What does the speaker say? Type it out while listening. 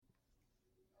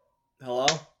Hello?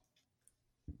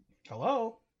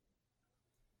 Hello.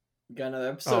 We got another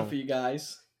episode Oh, for you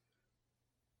guys.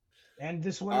 And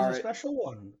this one is a Alright. special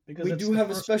one because We it's do the have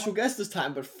a first special one. guest this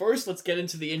time, but first let's get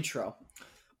into the intro.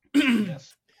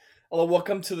 Yes. Hello,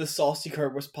 welcome to the Saucy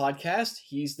Currywurst podcast.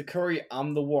 He's the curry,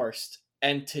 I'm the worst.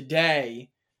 And today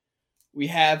we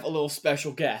have a little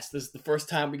special guest. This is the first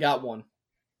time we got one.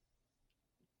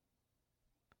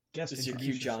 Guest, This is your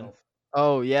introduce cue, John. yourself.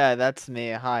 oh yeah, that's me.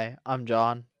 Hi, I'm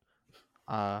John,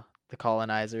 the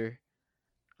colonizer.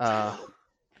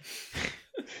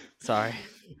 Sorry.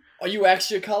 Are you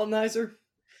actually a colonizer?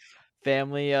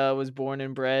 Family was born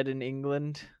and bred in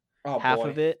England. Oh, Half boy.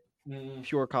 of it Mm.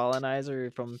 pure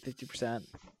colonizer from 50%.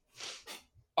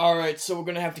 Alright, so we're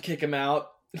gonna have to kick him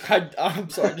out. I'm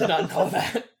sorry, I did not know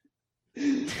that.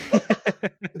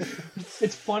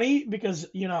 It's funny because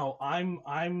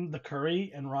I'm the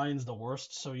curry and Ryan's the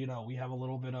worst, so we have a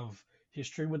little bit of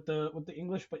history with the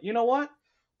English. But you know what?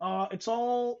 It's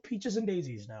all peaches and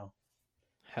daisies now.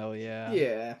 Hell yeah.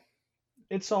 Yeah.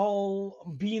 It's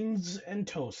all beans and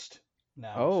toast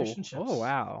now. Oh, Fish and chips. oh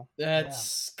wow.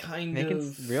 That's kind Making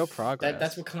of real progress.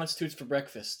 That's what constitutes for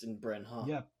breakfast in Britain, huh?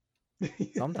 Yeah.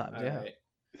 Sometimes, All yeah. right.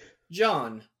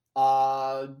 John,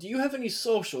 do you have any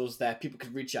socials that people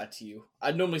could reach out to you?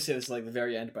 I'd normally say this like the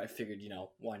very end, but I figured,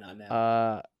 why not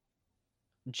now?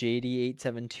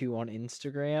 JD872 on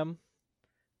Instagram.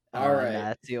 All right.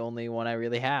 That's the only one I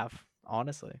really have,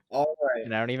 honestly. All right.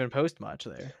 And I don't even post much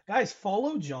there. Guys,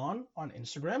 follow John on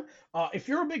Instagram. If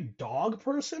you're a big dog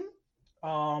person,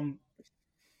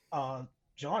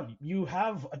 John, you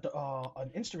have an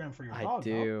Instagram for your I dog.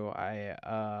 No? do.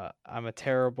 I'm a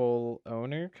terrible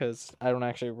owner because I don't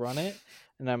actually run it,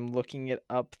 and I'm looking it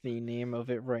up the name of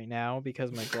it right now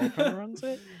because my girlfriend runs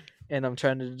it, and I'm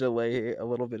trying to delay a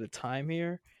little bit of time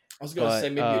here. I was gonna say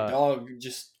But, maybe your dog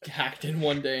just hacked in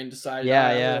one day and decided. Yeah, "All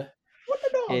right, yeah. well, What the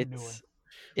dog doing?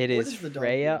 It What is is the dog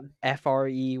Freya, doing?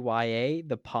 Freya,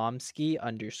 the Pomsky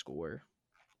 _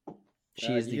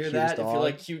 She is you the hear cutest that? If dog.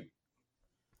 you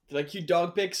like cute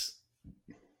dog pics,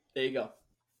 there you go.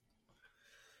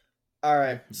 All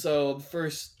right. So the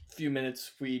first few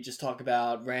minutes we just talk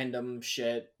about random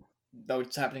shit, though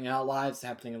it's happening in our lives, it's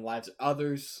happening in the lives of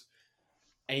others.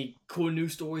 Any cool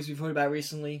news stories we've heard about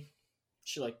recently,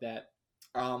 shit like that.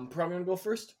 Probably gonna go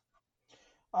first.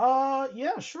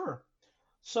 Yeah, sure.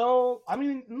 So, I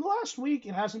mean, in the last week,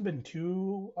 it hasn't been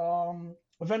too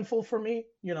eventful for me.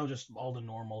 Just all the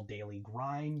normal daily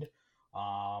grind.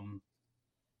 Um,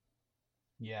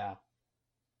 yeah.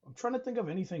 I'm trying to think of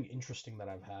anything interesting that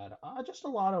I've had. Just a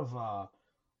lot of,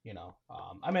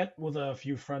 I met with a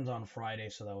few friends on Friday,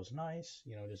 so that was nice.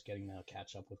 Just getting to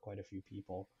catch up with quite a few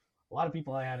people. A lot of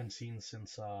people I hadn't seen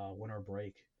since winter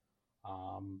break.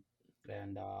 And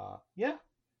yeah.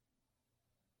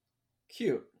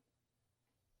 Cute.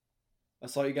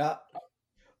 That's all you got?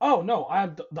 Oh no,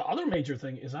 the other major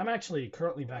thing is I'm actually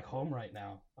currently back home right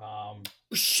now.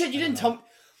 Shit, you I don't didn't tell know.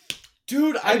 me,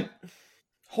 dude. I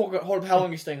Hold up. How long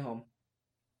are you staying home?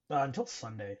 until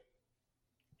Sunday.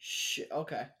 Shit.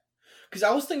 Okay. Because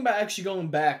I was thinking about actually going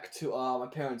back to my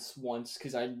parents once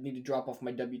because I need to drop off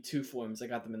my W-2 forms. I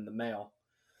got them in the mail.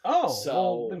 Oh, So,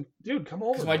 well, then, dude, come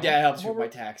over, because my bro. dad helps Come me with my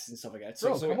over, taxes and stuff like that.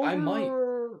 bro. So Come I might,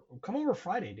 over. Come over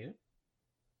Friday, dude.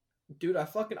 dude.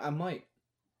 I might.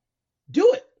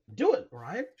 Do it,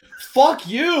 Ryan. Fuck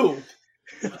you.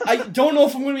 I don't know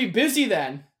if I'm gonna be busy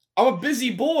then. I'm a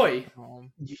busy boy.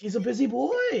 He's a busy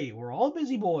boy. We're all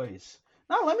busy boys.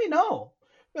 Now, let me know.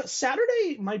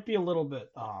 Saturday might be a little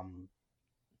bit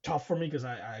tough for me because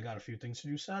I got a few things to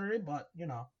do Saturday, but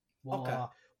we'll Okay.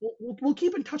 we'll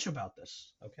keep in touch about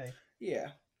this. Okay. Yeah.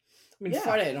 I mean, Yeah.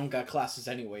 Friday I don't got classes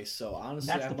anyway, so honestly,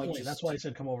 That's I the might point. just. That's why I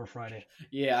said come over Friday.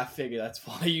 Yeah, I figure that's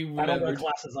why you I don't got remembered.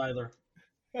 classes either.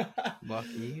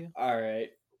 Lucky. All right,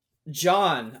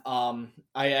 John.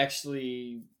 I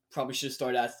actually probably should have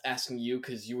started asking you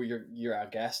because you're our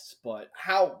guest. But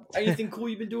anything cool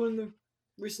you've been doing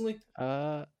recently?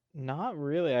 Not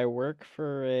really. I work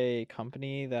for a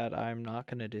company that I'm not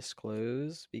gonna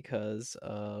disclose because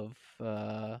of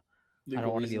I Legal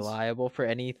don't want to be reasons. liable for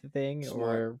anything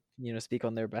Smart. or speak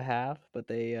on their behalf. But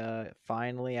they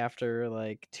finally, after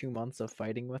like 2 months of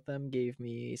fighting with them, gave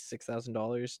me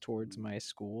 $6,000 towards my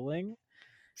schooling,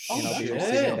 and I'll be that's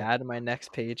receiving awesome. that in my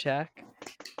next paycheck.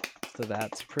 So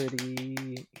that's pretty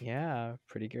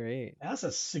great. That's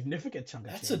a significant chunk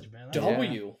of That's change, a man.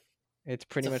 W. It's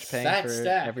pretty It's a much paying fat for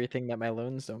stack. everything that my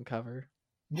loans don't cover.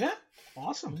 Yeah,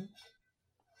 awesome.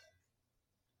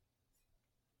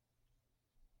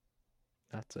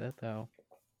 That's it, though.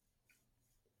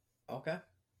 Okay.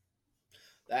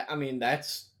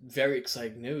 That's very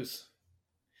exciting news.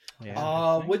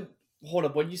 Yeah. What hold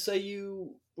up. What did you say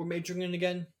you were majoring in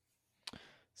again?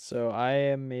 So I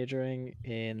am majoring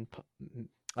in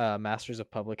Masters of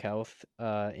Public Health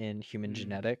in human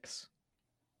genetics.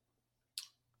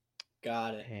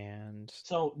 Got it. And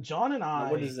So John and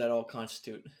Now, what I. does that all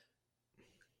constitute?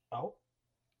 Oh,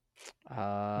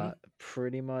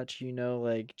 pretty much,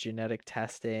 like genetic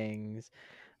testings,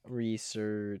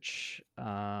 research,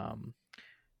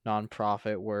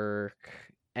 nonprofit work,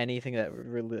 anything that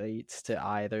relates to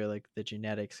either like the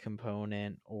genetics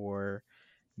component or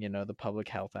the public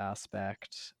health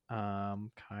aspect.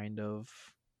 Kind of,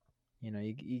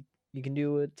 you can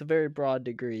do it. It's a very broad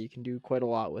degree. You can do quite a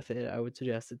lot with it. I would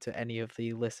suggest it to any of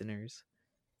the listeners.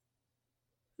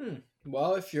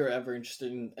 Well, if you're ever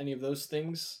interested in any of those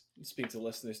things, speak to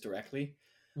listeners directly.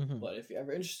 Mm-hmm. But if you're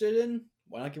ever interested in,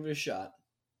 why not give it a shot?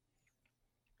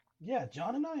 yeah,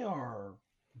 John and I are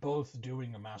both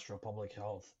doing a Master of Public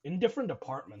Health in different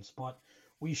departments, but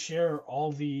we share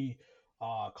all the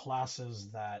classes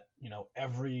that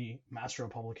every Master of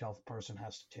Public Health person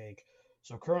has to take.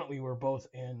 So currently, we're both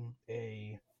in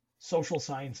a social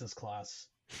sciences class,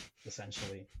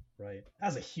 essentially, right? It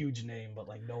has a huge name, but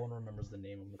like no one remembers the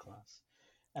name of the class.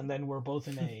 And then we're both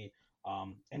in a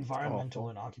environmental awful.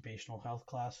 and occupational health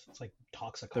class. It's like They're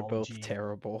toxicology. both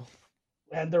terrible.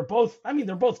 And they're both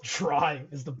dry,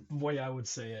 is the way I would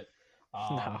say it.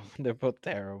 No, they're both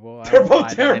terrible. They're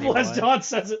both terrible, as John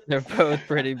says it. They're both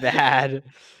pretty bad.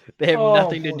 They have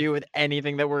nothing to do with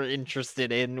anything that we're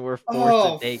interested in. We're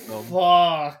forced to take them.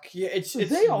 Fuck. Yeah, it's They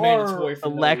mandatory are- for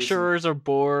The no lecturers are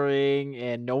boring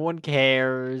and no one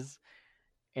cares.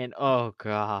 And oh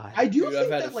god. I do Dude, I've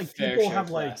think had that a like fair people share have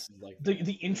of like classes like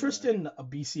the interest that. in a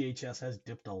BCHS has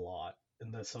dipped a lot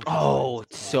in the social Oh, sciences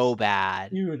it's class. so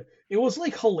bad. Dude, it was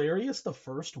like hilarious the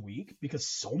first week because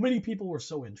so many people were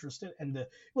so interested, and it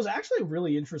was actually a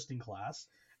really interesting class.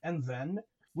 And then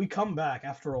we come back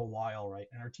after a while, right?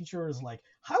 And our teacher is like,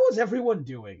 "How is everyone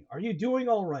doing? Are you doing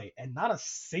all right?" And not a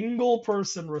single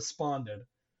person responded.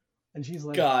 And she's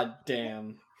like, God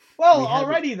damn. "Well, We had-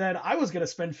 already then, I was gonna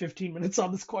spend 15 minutes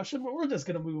on this question, but we're just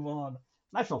gonna move on." And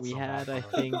I felt We so had, bad I for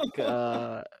her.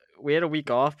 think, we had a week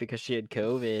off because she had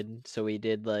COVID, so we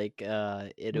did like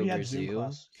it We over had Zoom Zoom,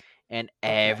 class. and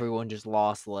Okay. everyone just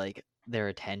lost like their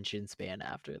attention span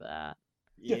after that.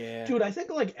 Yeah. Dude, I think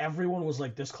like everyone was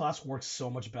like, this class works so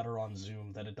much better on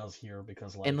Zoom than it does here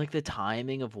because And like the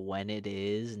timing of when it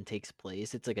is and takes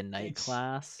place, it's like a night It's-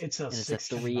 class. it's a and it's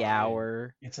 6 a to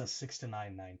 3-hour. it's a 6 to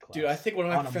 9 class. Dude, I think one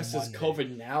of my on a professors is Monday.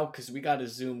 COVID now because we got a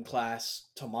Zoom class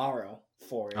tomorrow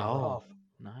for it. Oh, rough.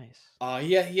 nice.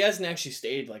 Yeah, he hasn't actually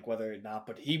stayed, like, whether or not,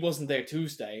 but he wasn't there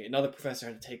Tuesday. Another professor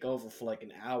had to take over for, like,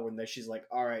 an hour, and then she's like,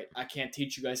 alright, I can't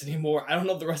teach you guys anymore. I don't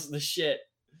know the rest of the shit.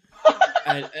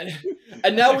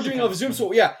 and now we're doing it over Zoom,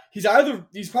 so, yeah,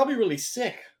 he's probably really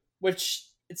sick, which,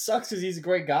 it sucks because he's a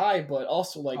great guy, but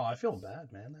also, like, Oh, I feel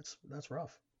bad, man. That's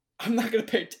rough. I'm not gonna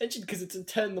pay attention because it's at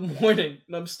 10 in the morning,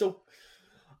 and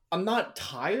I'm not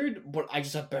tired, but I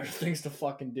just have better things to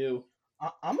fucking do.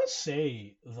 I'm gonna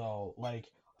say though, like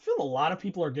I feel a lot of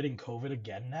people are getting COVID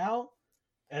again now,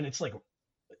 and it's like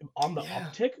on the Yeah.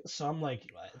 uptick. So I'm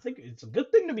like, I think it's a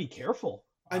good thing to be careful.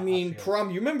 I mean, feel. Param,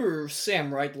 you remember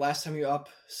Sam, right? The last time you were up,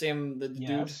 Sam, the dude,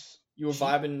 Yes. you were He-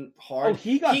 vibing hard. Oh,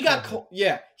 he got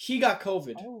COVID. He got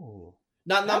COVID. Oh.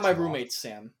 Not that's my rough. roommate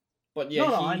Sam, but yeah,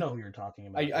 No, I know who you're talking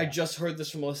about. I yeah. just heard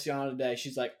this from Luciana today.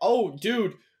 She's like, "Oh,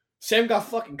 dude, Sam got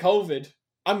fucking COVID.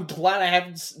 I'm glad I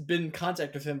haven't been in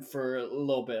contact with him for a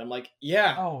little bit." I'm like,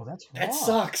 "Yeah, Oh, that's that rough,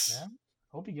 sucks." man.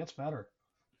 Hope he gets better.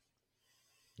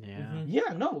 Yeah. Mhm.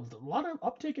 Yeah, no, a lot of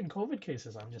uptick in COVID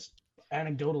cases. I'm just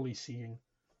anecdotally seeing.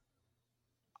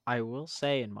 I will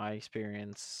say, in my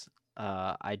experience,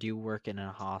 I do work in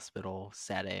a hospital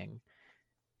setting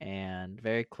and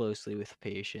very closely with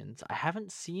patients. I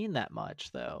haven't seen that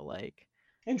much though. Like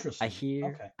Interesting.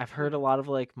 Okay. I've heard a lot of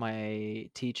like my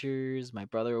teachers, my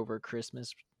brother over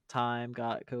Christmas time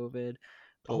got COVID,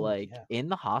 but Oh, like yeah. in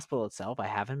the hospital itself, I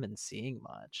haven't been seeing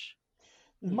much.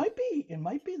 It might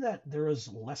be that there is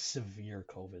less severe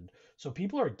COVID, so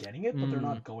people are getting it, but they're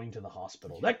not going to the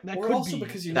hospital. That Or could also be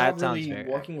because you're That not sounds really very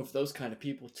working with those kind of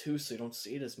people too, so you don't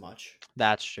see it as much.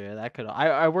 That's true. That could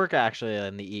I work actually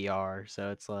in the ER,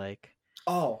 so it's like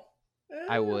Oh,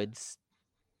 I would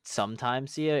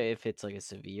sometimes see it if it's like a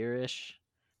severe-ish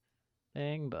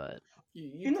thing, but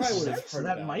You in a probably would have sense heard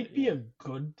that about might it, be yeah. a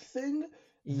good thing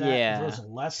that yeah. there's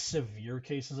less severe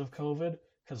cases of COVID,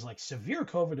 because like severe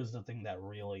COVID is the thing that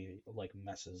really like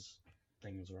messes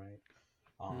things, right?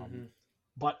 Mhm.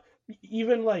 But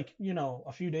even like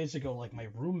a few days ago, like my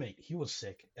roommate, he was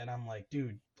sick, and I'm like,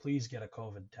 dude, please get a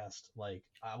COVID test. Like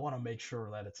I want to make sure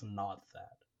that it's not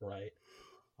that, right?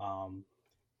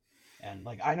 And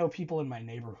like I know people in my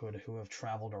neighborhood who have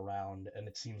traveled around, and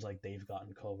it seems like they've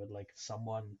gotten COVID. Like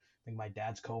someone, I think my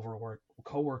dad's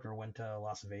coworker went to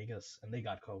Las Vegas and they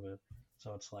got COVID.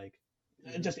 So it's like,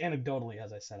 just anecdotally,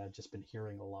 as I said, I've just been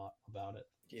hearing a lot about it.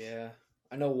 Yeah,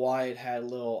 I know Wyatt had a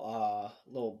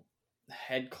little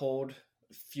head cold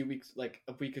a few weeks, like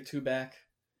a week or two back.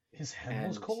 His head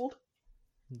was cold?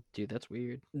 Dude, that's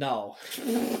weird. No,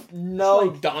 no,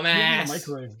 like, dumbass. Put it in the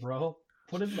microwave, bro.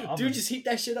 Put it in the oven. Dude, just heat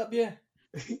that shit up, yeah.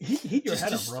 heat your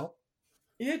head up, bro.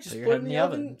 Yeah, just Put put it in the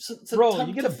oven. Bro,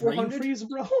 you get a brain freeze,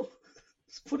 bro?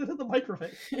 Just put it in the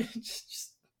microwave.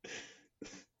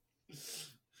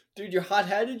 Dude, you're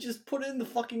hot-headed, just put it in the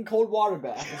fucking cold water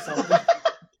bath or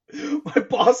something. My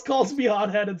boss calls me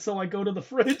hot-headed, so I go to the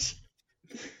fridge.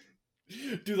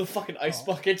 Do the fucking ice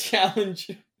bucket challenge.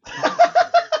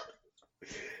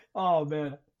 Oh,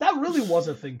 man. That really was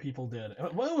a thing people did.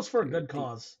 Well, it was for a good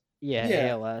cause. Yeah,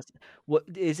 ALS. What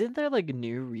isn't there like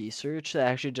new research that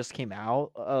actually just came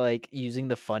out, like using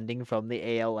the funding from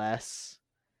the ALS,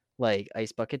 like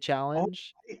ice bucket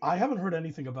challenge? I haven't heard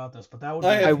anything about this, but that would.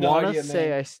 I want to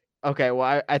say okay.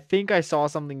 Well, I think I saw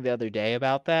something the other day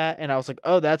about that, and I was like,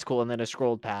 oh, that's cool, and then I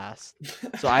scrolled past.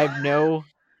 So I have no.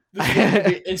 This is gonna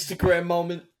be an Instagram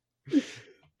moment.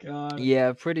 God.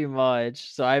 Yeah, pretty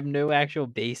much. So I have no actual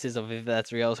basis of if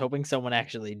that's real. I was hoping someone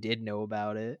actually did know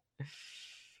about it.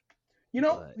 You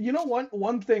know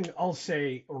one thing I'll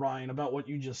say, Ryan, about what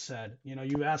you just said. You know,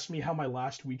 you asked me how my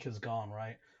last week has gone,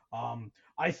 right?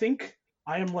 I think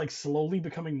I am like slowly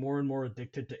becoming more and more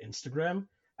addicted to Instagram.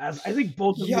 As I think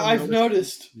both of you. Yeah, I've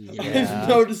noticed. Yeah. I've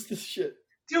noticed this shit.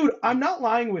 Dude, I'm not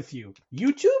lying with you.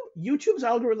 YouTube's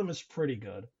algorithm is pretty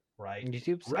good, right?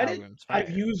 YouTube's Reddit I've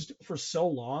used for so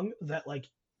long that like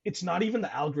it's not even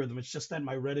the algorithm. It's just that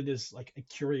my Reddit is like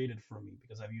curated for me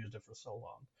because I've used it for so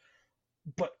long.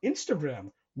 But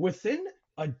Instagram, within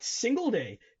a single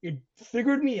day, it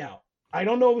figured me out. I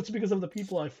don't know if it's because of the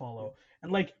people I follow.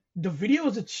 And like the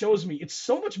videos it shows me, it's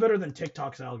so much better than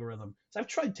TikTok's algorithm. So I've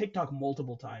tried TikTok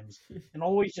multiple times and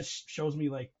always just shows me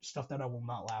like stuff that I will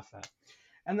not laugh at.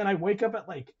 And then I wake up at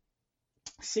like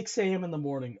 6 a.m. in the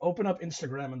morning, open up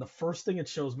Instagram, and the first thing it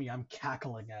shows me I'm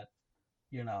cackling at,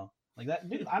 you know. Like that,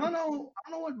 dude. I don't know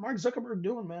what Mark Zuckerberg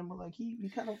doing, man. But like he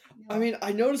kind of. You know. I mean,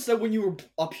 I noticed that when you were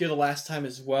up here the last time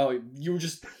as well, you were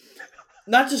just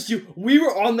not just you. We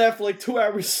were on that for like 2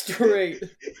 hours straight.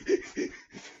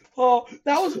 Oh,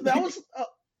 that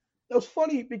was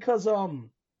funny because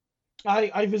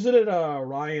I visited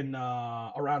Ryan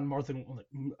around Martin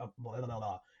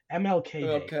MLK Day,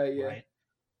 Okay, yeah. Right?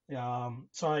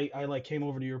 So I like came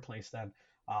over to your place then.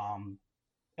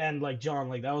 And like John,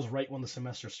 like that was right when the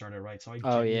semester started, right? So I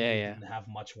didn't have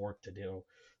much work to do.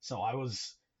 So I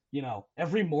was, you know,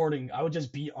 every morning I would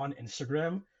just be on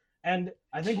Instagram. And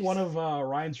I think one of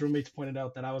Ryan's roommates pointed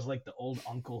out that I was like the old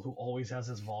uncle who always has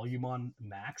his volume on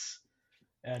max.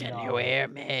 And, Can you hear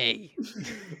me?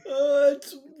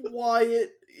 It's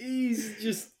Wyatt.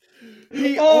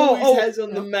 He always has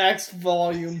on the max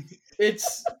volume.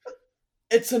 It's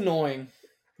annoying.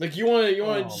 Like you want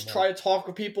to just try to talk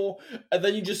with people, and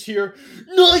then you just hear,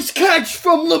 "Nice catch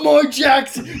from Lamar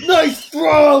Jackson! Nice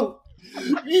throw!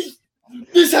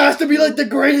 This has to be like the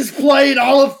greatest play in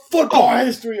all of football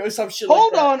history," or some shit.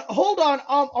 Hold on.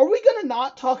 Are we gonna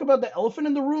not talk about the elephant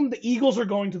in the room? The Eagles are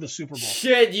going to the Super Bowl.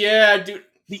 Shit, yeah, dude.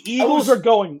 The Eagles are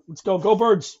going. Let's go. Go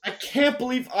Birds. I can't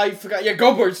believe I forgot. Yeah,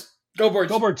 go Birds. Go Birds.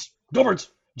 Go Birds. Go Birds.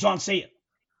 John, say it.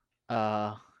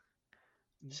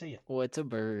 Say it. What's a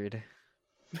bird?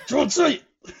 John, say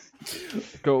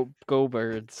it. Go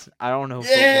Birds. I don't know.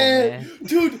 Yeah,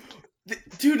 football, man.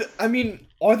 dude. I mean,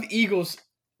 are the Eagles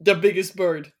the biggest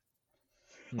bird?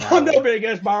 No. I'm the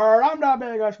biggest bird. I'm the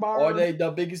biggest bird. Are they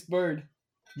the biggest bird?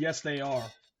 Yes, they are.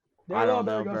 I don't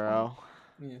know, bro.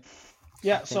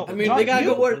 Yeah. So I mean, John, they gotta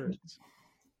go. What?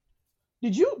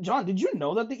 John? Did you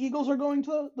know that the Eagles are going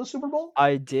to the Super Bowl?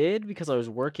 I did because I was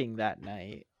working that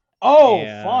night. Oh,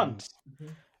 and fun.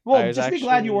 Well, was just be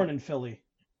glad you weren't in Philly.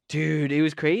 Dude, it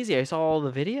was crazy. I saw all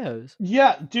the videos.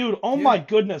 Yeah, dude. Oh my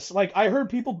goodness. Like I heard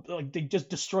people like they just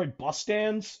destroyed bus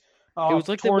stands. It was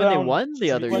like when they won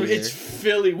the other year. It's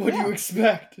Philly. What do you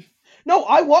expect? No,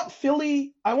 I want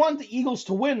Philly. I want the Eagles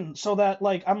to win so that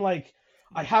like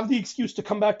I have the excuse to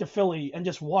come back to Philly and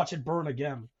just watch it burn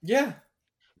again. Yeah.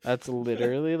 That's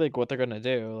literally like what they're gonna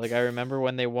do. Like I remember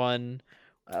when they won.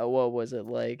 What was it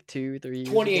like 2, 3?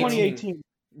 2018.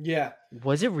 Yeah.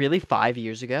 Was it really 5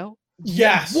 years ago?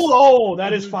 Yes. Whoa,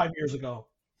 that is 5 years ago.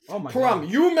 Oh my god.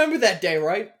 You remember that day,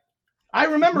 right? I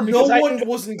remember because no one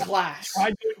was in class.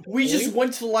 I We just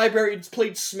went to the library and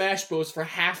played Smash Bros for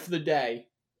half the day.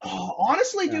 Oh,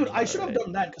 honestly, dude, Sounds I about should have right.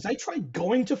 done that because I tried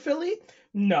going to Philly.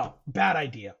 No, bad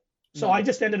idea. So No. I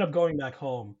just ended up going back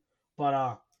home.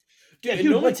 But Dude, yeah, it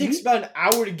dude, normally like takes we about an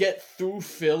hour to get through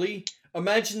Philly.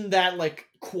 Imagine that like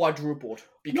quadrupled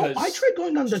no, I because tried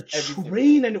going on the just everything.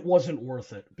 train and it wasn't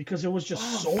worth it because it was just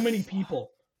Oh, so many fuck.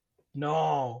 people.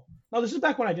 No, no, this is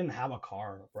back when I didn't have a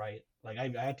car, right? Like I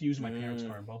had to use my parents'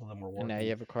 car, Mm. and both of them were And now you working.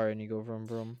 have a car and you go vroom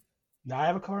vroom. Now I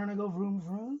have a car and I go vroom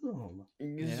vroom. He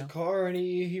uses a Yeah. car and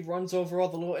he runs over all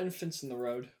the little infants in the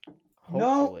road. No,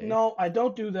 Hopefully. no, I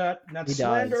don't do that. That's He does.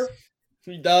 slander.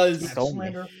 He He does. That's told me.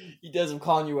 slander. He does. I'm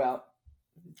calling you out.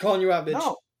 Calling you out, bitch.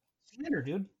 No, slander,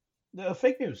 dude. The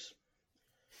fake news.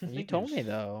 You Fake told news. me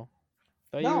though.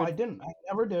 Thought you No, I would. didn't. I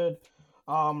never did.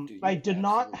 Dude, I you did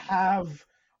not absolutely.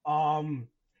 have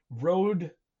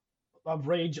road of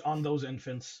rage on those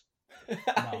infants.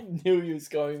 I No. knew he was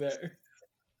going there.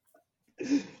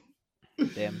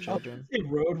 Damn I was children. gonna say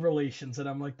road relations, and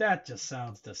I'm like, that just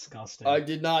sounds disgusting. I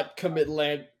did not commit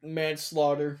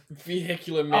manslaughter,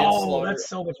 vehicular Oh, manslaughter that's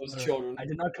so on much those better. children. I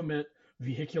did not commit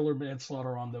vehicular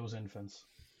manslaughter on those infants.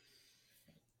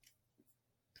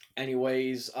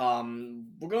 Anyways,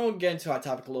 we're gonna get into our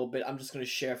topic a little bit. I'm just gonna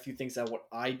share a few things that what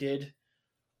I did.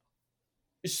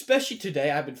 Especially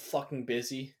today, I've been fucking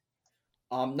busy.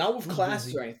 Not with Who's classes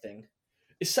busy? or anything. Who's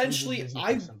a Essentially, busy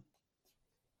I've person?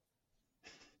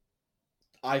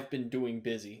 I've been doing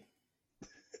busy,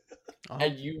 Oh.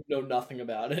 and you know nothing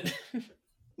about it.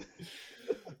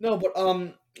 No, but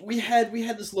we had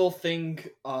this little thing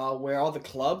where all the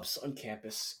clubs on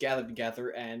campus gather together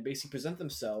and basically present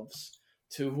themselves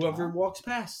to whoever Oh. walks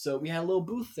past. So we had a little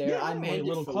booth there. Yeah, I like manned a it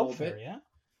little for a club little fair, bit. yeah.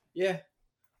 Yeah.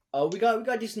 We got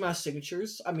a decent amount of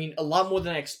signatures. I mean, a lot more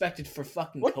than I expected for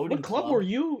fucking What coding club club. were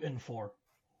you in for?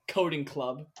 Coding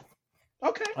club.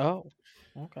 Okay. Oh.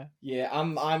 Okay. Yeah,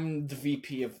 I'm the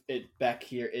VP of it back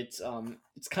here. It's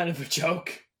kind of a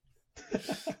joke.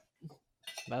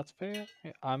 That's fair.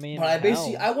 I mean, But I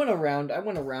basically hell. I went around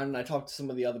and I talked to some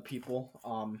of the other people.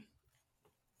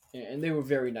 And they were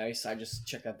very nice. I just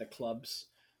checked out the clubs.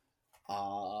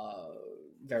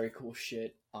 Very cool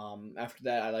shit. After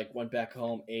that, I like went back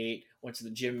home, ate, went to the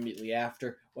gym immediately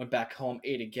after, went back home,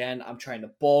 ate again. I'm trying to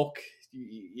bulk.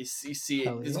 You see,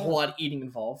 Hell there's a yeah. whole lot of eating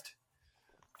involved.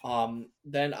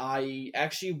 Then I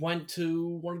actually went to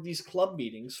one of these club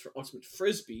meetings for Ultimate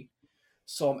Frisbee.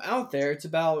 So I'm out there. It's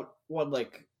about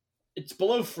it's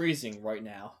below freezing right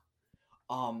now.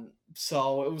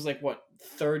 So it was like what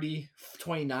 30,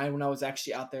 29 when I was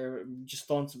actually out there just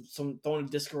throwing a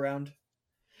disc around.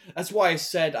 That's why I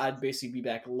said I'd basically be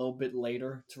back a little bit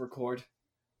later to record.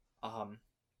 Um,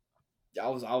 I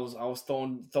was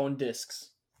throwing discs,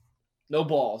 no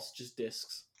balls, just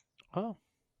discs. Oh.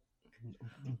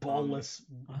 Ballless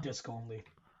Oh. disc only.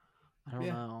 I don't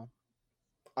Yeah. know.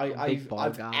 I've ball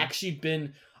I've guy. actually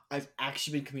been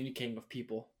communicating with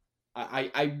people.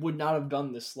 I would not have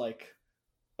done this like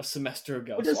a semester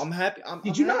ago. What So does- I'm happy. Did I'm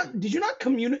you happy. not? Did you not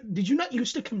communicate? Did you not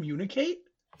used to communicate?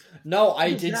 No, I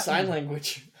What does did that sign mean?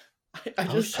 language. I Oh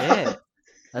just shit.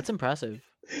 That's impressive.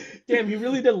 Damn, you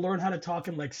really did learn how to talk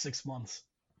in like 6 months.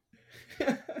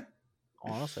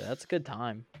 Honestly, that's a good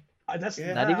time. That's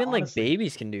Yeah. Not even like honestly.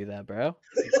 babies can do that, bro.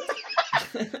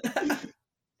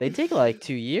 They take like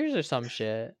 2 years or some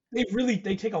shit. They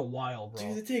take a while, bro.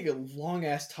 Dude, they take a long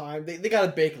ass time. They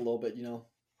gotta bake a little bit, you know.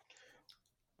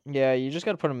 Yeah, you just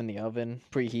gotta put them in the oven,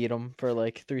 preheat them for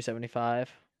like 375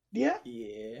 Yeah,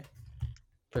 Yeah.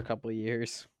 for a couple of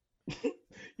years.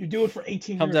 you do it for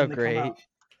 18 Comes years out and they come great. out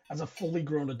as a fully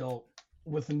grown adult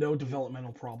with no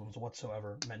developmental problems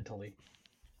whatsoever mentally.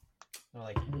 They're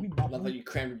like, we Not that you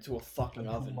crammed into a fucking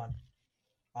oven.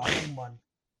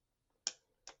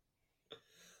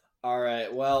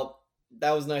 Alright, well,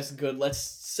 that was nice and good. Let's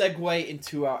segue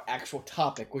into our actual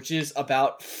topic, which is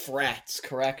about frats,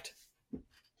 correct?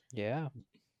 Yeah.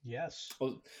 Yes.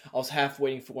 I was half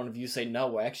waiting for one of you to say no,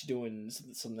 we're actually doing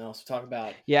something else to talk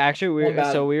about. Yeah, actually What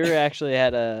about- we were actually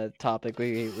had a topic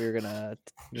we were gonna,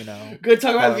 you know, Good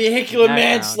talk about vehicular background.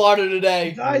 manslaughter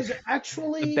today. Guys,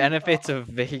 actually, the benefits of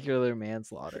vehicular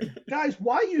manslaughter. guys,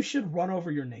 why you should run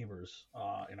over your neighbors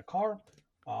in a car.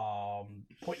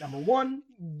 Point number one,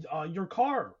 your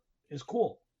car is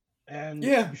cool, and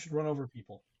Yeah. you should run over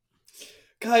people.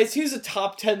 Guys, here's a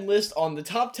top 10 list on the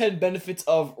top 10 benefits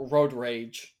of road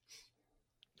rage.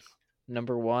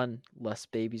 Number 1, less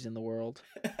babies in the world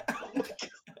Oh my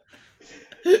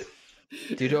due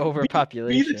to Be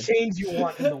overpopulation. the change you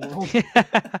want in the world.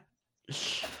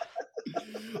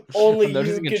 Only I'm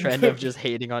noticing you a can trend of just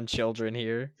hating on children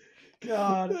here.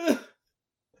 God,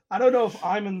 I don't know if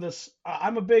I'm in this.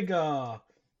 I'm a big. I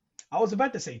was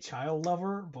about to say child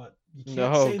lover, but You can't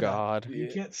No, say that. God. You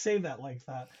Yeah. can't say that like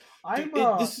that. Dude,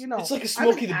 I'm it's like a I'm an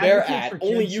Smokey the Bear advocate ad. for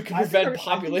Only kids. you can I think prevent they're- I think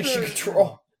population they're,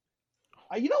 control.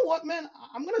 You know what, man?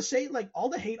 I'm gonna say like all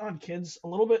the hate on kids a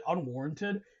little bit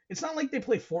unwarranted. It's not like they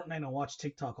play Fortnite and watch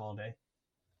TikTok all day.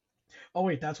 Oh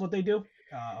wait, that's what they do.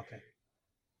 Okay.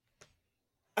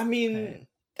 I mean, Hey.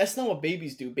 that's not what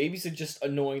babies do. Babies are just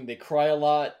annoying. They cry a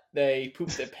lot. They poop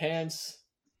their pants.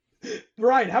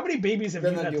 Ryan, how many babies have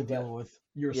Then you I had to deal with deal that. with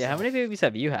yourself? Yeah, how many babies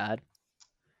have you had?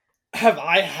 Have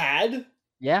I had?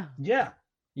 Yeah. Yeah.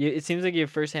 It seems like you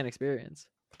have first-hand experience.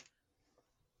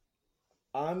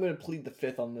 I'm gonna plead the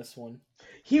fifth on this one.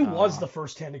 He was Aw. the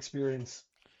first-hand experience.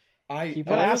 He You gotta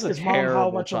probably ask was a his mom how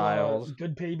terrible much of a child.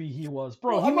 good baby he was.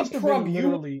 Bro, Well, he I mean, must have Prom, been you-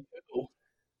 literally...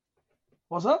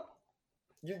 What's up?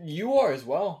 You are as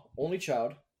well. Only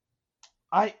child.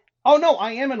 Oh no,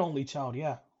 I am an only child,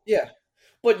 yeah. Yeah.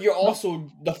 But you're also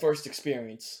the first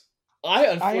experience. I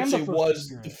am the unfortunately first was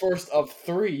the experience. first of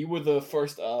three. You were the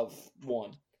first of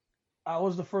one. I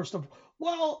was the first of...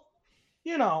 Well,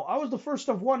 you know, I was the first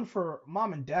of one for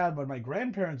mom and dad, but my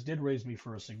grandparents did raise me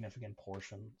for a significant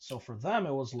portion. So for them,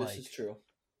 it was like... This is true.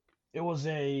 It was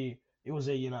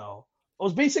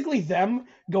basically them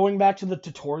going back to the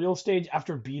tutorial stage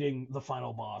after beating the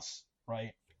final boss, right?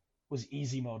 It was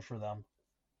easy mode for them.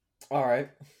 Alright.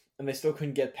 And they still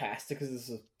couldn't get past it because this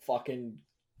is fucking...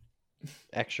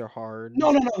 Extra hard.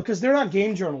 No, because they're not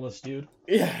game journalists, dude.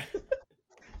 Yeah.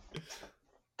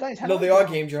 Guys, how No, do they I are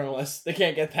get game journalists. They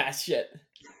can't get past shit.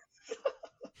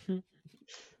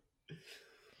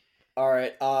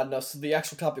 Alright, no, so the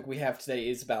actual topic we have today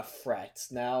is about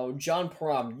frats. Now, John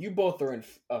Prom, you both are in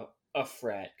a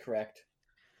frat, correct?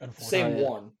 Same yeah.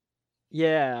 one.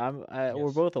 Yeah, we're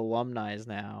Yes. both alumni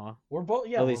now. We're both,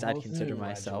 yeah. At least we're I'd both consider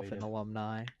myself an graduated.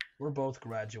 alumni. We're both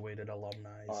graduated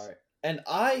alumni. Alright. And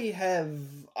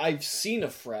I've seen a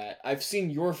frat. I've seen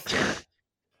your frat.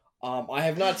 I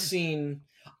have not seen...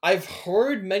 I've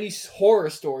heard many horror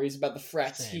stories about the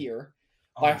frats Same. here.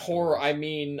 By horror, stories. I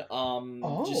mean,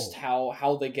 just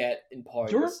how they get in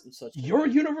parties Your and such. Your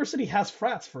university has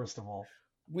frats, first of all.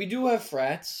 We do have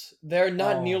frats. They're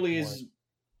not Oh, nearly boy. as...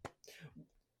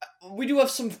 We do have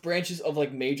some branches of,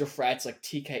 like, major frats, like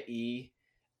TKE,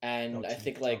 and I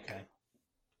think, like, okay.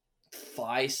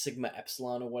 Phi Sigma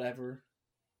Epsilon or whatever.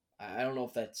 I don't know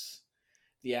if that's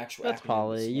the actual That's acronym.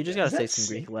 probably. You just Is gotta say that some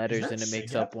Sig- Greek is letters that and it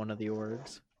makes SIGEP? up one of the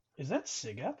orgs. Is that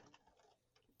SIGEP?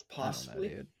 Possibly. I don't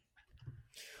know, dude.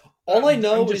 All I I'm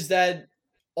know just- is that...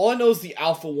 All I know is the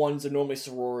alpha ones are normally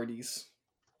sororities.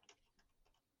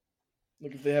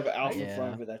 Like, if they have an alpha in front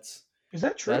Yeah. of it, that's... Is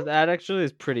that true? That actually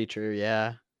is pretty true,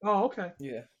 yeah. Oh, okay.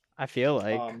 Yeah. I feel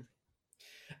like.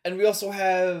 And we also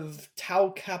have Tau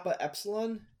Kappa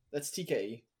Epsilon. That's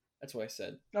TKE. That's what I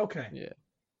said. Okay. Yeah.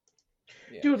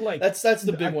 Yeah. Dude, like That's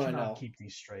the big one I cannot know. keep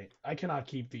these straight. I cannot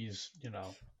keep these,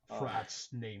 frats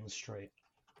names straight.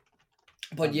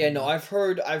 But yeah, no, I've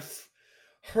heard I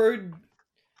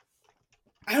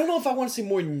don't know if I want to say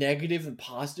more negative than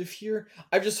positive here.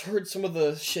 I've just heard some of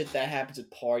the shit that happens at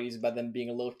parties about them being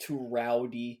a little too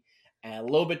rowdy and a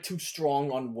little bit too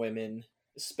strong on women,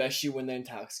 especially when they're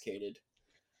intoxicated.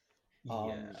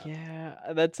 Yeah,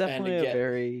 that's definitely again- a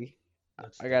very...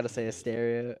 I gotta say a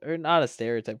stereo... Or not a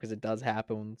stereotype, because it does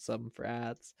happen with some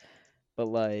frats. But,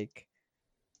 like...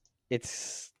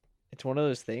 It's one of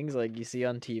those things, like, you see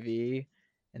on TV...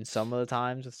 And some of the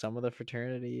times with some of the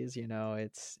fraternities,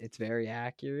 it's very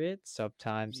accurate.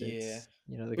 Sometimes it's,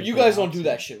 the But you complete guys don't do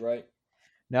that opposite. shit, right?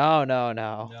 No.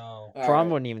 No. Prom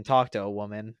wouldn't even talk to a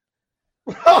woman.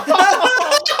 No!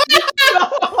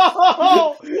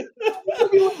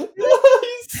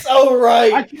 He's so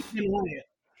right. I can't deny it.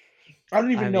 I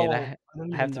don't even know. I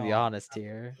have to be honest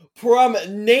here. Prom,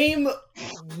 name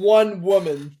one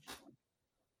woman.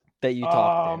 That you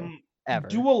talk to ever.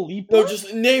 Dua Lipa. No,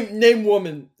 just name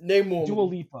woman. Name woman. Dua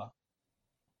Lipa.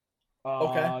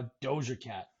 Okay. Doja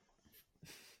Cat.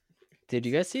 Did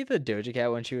you guys see the Doja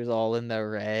Cat when she was all in the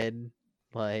red?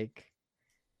 Like,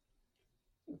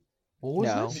 What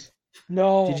was no. this?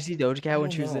 No. Did you see Doja Cat when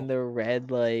don't she was in know. the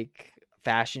red like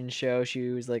fashion show? She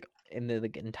was like in the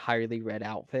like entirely red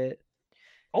outfit.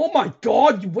 Oh my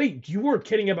god! Wait, you were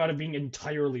kidding about it being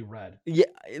entirely red. Yeah,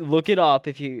 look it up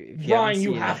if you haven't Ryan, you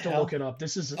seen have it. to look it up.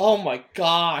 This is Oh my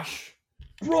gosh.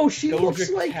 bro. She looks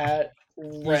Doja like Cat.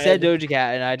 You said Doja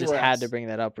Cat, and I just had to dress. bring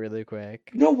that up really quick.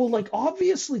 no. Well, like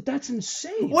obviously that's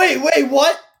insane. Wait,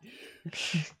 what?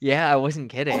 Yeah, I wasn't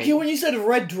kidding. Okay, when you said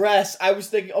red dress, I was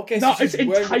thinking, okay, No, so she's it's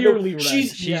wearing entirely red.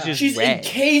 She's She's just she's red.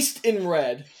 encased in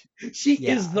red. She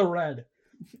Yeah. is the red.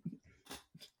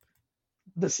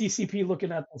 The CCP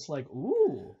looking at this like,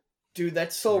 ooh. Dude,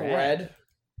 that's so Red. red.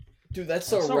 Dude, that's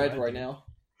so That's so red red, right dude. now.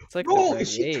 It's like the Bro, red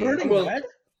is she wave. turning Well, red?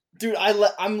 Dude,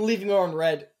 I'm leaving her on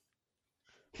red.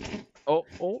 Oh.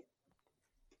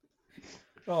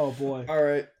 Oh boy. All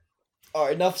right.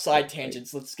 Enough side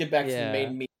tangents. Let's get back to the Yeah.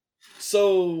 main meat.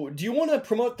 So, do you want to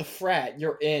promote the frat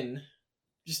you're in?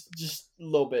 Just a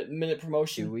little bit, minute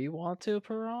promotion. Do we want to,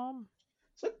 Param?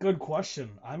 It's a good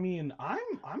question. I mean,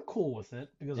 I'm cool with it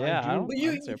because Yeah, I I do. don't But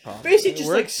you think there's a problem. basically just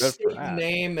We're like good state for the that.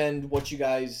 name and what you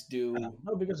guys do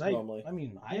No, because normally. I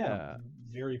mean, I had a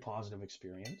very positive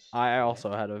experience. I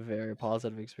also had a very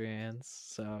positive experience.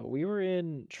 So we were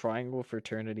in Triangle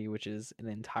Fraternity, which is an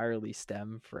entirely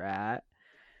STEM frat,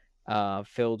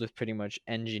 filled with pretty much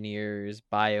engineers,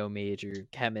 bio major,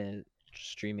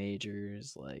 chemistry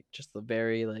majors, like just the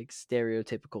very like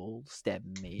stereotypical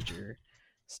STEM major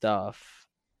stuff,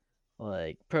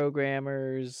 like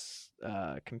programmers,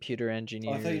 computer Oh,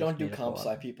 engineers. I thought you don't do made up a comp lot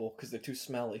sci of- people because they're too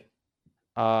smelly.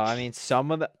 I mean,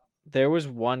 there was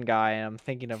one guy, and I'm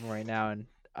thinking of him right now, and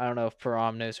I don't know if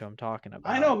Param knows who I'm talking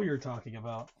about. I know who you're talking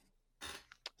about.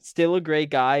 Still a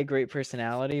great guy, great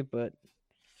personality, but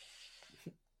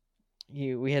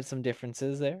we had some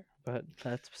differences there. But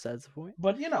that's besides the point.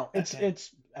 But it's Okay.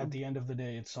 it's at the end of the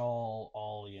day, it's all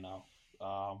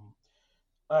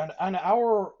and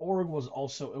our org was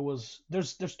also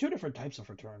there's two different types of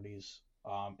fraternities.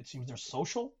 It seems there's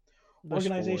social There's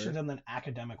organizations four. and then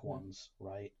academic ones,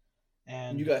 right?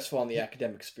 And You guys fall in the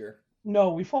academic sphere.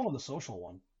 no, we fall in the social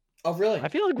one. Oh, really? I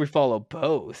feel like we follow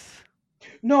both.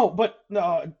 No, but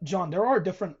John, there are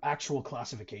different actual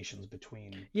classifications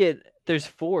between. Yeah, there's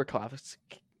four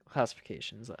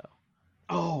classifications though.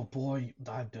 Oh boy,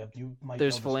 you might.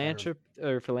 There's know this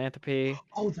better. philanthropy.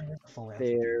 Oh, there is a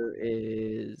philanthropy. There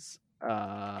is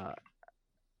I'm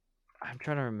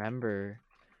trying to remember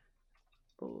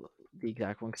the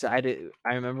exact one because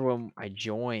I remember when I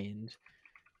joined,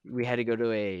 we had to go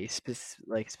to a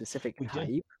specific We type.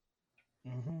 did.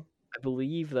 Mm-hmm. I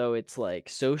believe though it's like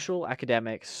social,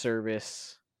 academic,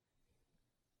 service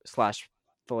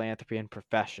 / philanthropy and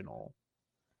professional.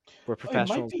 Where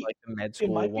professional is like the med school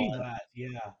It might one. be that,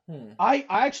 yeah. Hmm. I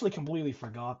actually completely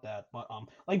forgot that, but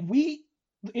like we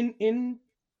in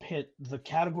Pitt, the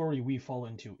category we fall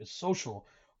into is social,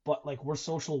 but like we're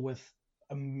social with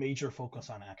a major focus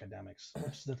on academics,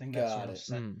 which is the thing that sort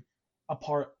Got of it.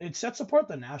 apart. It sets apart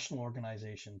the national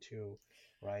organization too,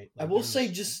 right? I Like will say,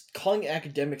 there's just calling it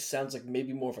academics sounds like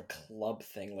maybe more of a club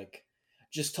thing, like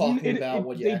just talking about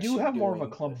what you they do actually have more of a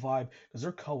doing, club vibe because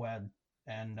they're co-ed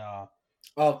and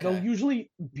Okay. they'll usually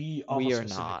be of We a are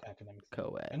specific not academic thing,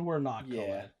 co-ed. and we're not Yeah.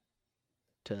 co-ed.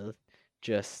 To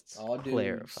just All dudes.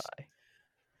 clarify.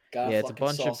 Got Yeah, it's a fucking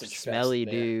bunch of sausage fest smelly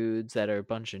there. dudes that are a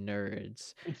bunch of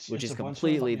nerds, which It's is a bunch of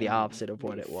completely the fucking- opposite of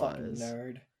what You it fucking was.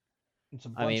 nerd. It's a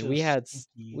bunch I mean, of we had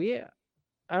stinky-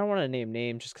 I don't want to name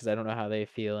names just because I don't know how they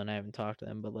feel and I haven't talked to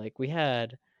them, but like we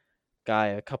had a guy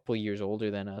a couple years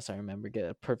older than us. I remember get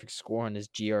a perfect score on his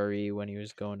GRE when he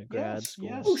was going to grad Yes, school.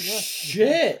 yes. Oh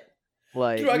shit!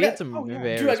 Like Dude, I we got- had some oh, yeah.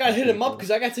 very Dude, I gotta hit smart him up people.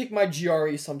 because I gotta take my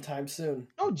GRE sometime soon.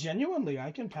 Oh, genuinely,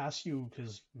 I can pass you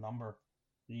his number.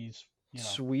 He's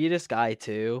Sweetest guy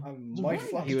too. I He's might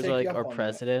very fucking He was take like you up our on that.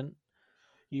 president.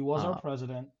 He was our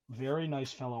president. Very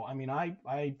nice fellow. I mean,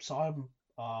 I saw him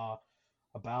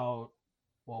about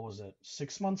what was it,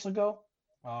 6 months ago.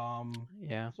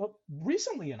 Yeah. So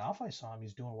recently enough, I saw him.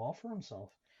 He's doing well for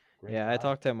himself. Great Yeah, guy. I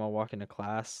talked to him while walking to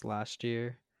class last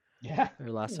year Yeah, or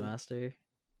last Cool. semester about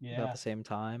yeah. the same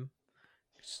time.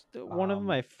 Just one of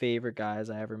my favorite guys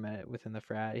I ever met within the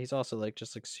frat. He's also like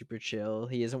just like super chill.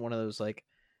 He isn't one of those like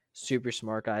super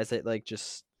smart guys that like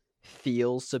just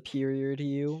feels superior to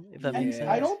you, if that makes And sense.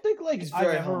 I don't think like He's I've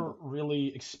very ever humble.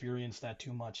 really experienced that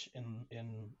too much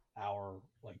in our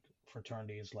like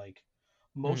fraternities. Like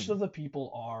most of the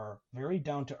people are very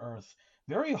down to earth,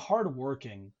 very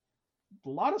hardworking, a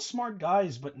lot of smart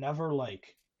guys, but never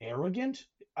like arrogant.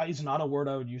 Is not a word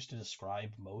I would use to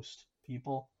describe most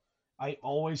people. I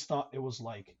always thought it was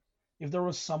like if there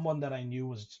was someone that I knew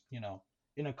was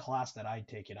in a class that I'd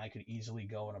taken, I could easily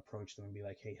go and approach them and be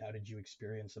like, "Hey, how did you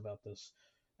experience about this?"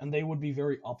 And they would be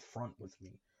very upfront with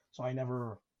me. So I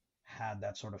never had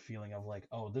that sort of feeling of like,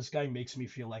 "Oh, this guy makes me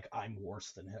feel like I'm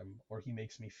worse than him," or he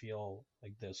makes me feel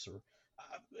like this, or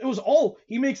it was all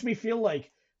he makes me feel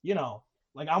like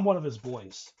like I'm one of his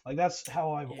boys. Like that's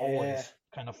how I've always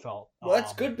kind of felt. Well,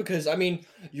 that's good because I mean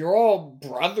you're all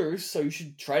brothers, so you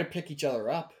should try to pick each other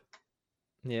up.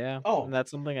 Yeah. Oh. And that's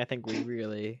something I think we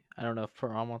really I don't know if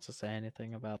Param wants to say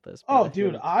anything about this. Oh, I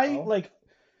dude, think- I like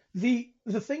the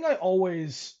thing I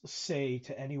always say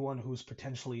to anyone who's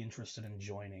potentially interested in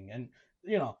joining, and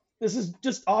this is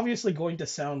just obviously going to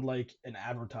sound like an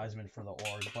advertisement for the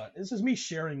org, but this is me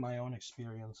sharing my own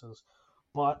experiences.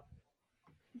 But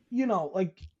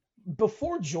like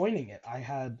before joining it, I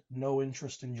had no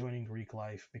interest in joining Greek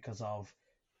life because of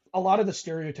a lot of the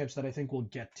stereotypes that I think we'll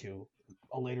get to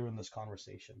later in this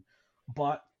conversation.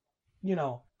 But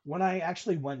when I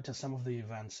actually went to some of the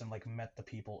events and like met the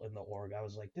people in the org, I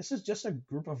was like, this is just a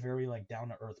group of very like down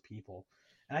to earth people.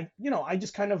 And I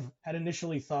just kind of had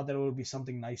initially thought that it would be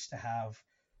something nice to have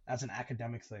as an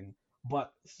academic thing.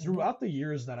 But Mhm. throughout the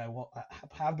years that I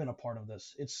have been a part of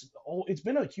this, it's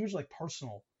been a huge like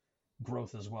personal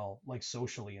growth as well, like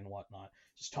socially and whatnot.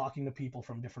 Just talking to people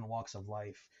from different walks of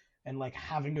life and like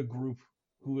having a group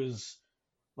who is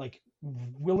like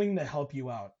willing to help you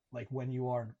out, like when you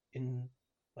are in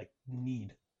like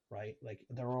need, right? Like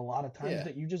there are a lot of times Yeah.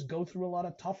 that you just go through a lot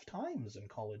of tough times in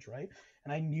college, right?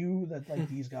 And I knew that like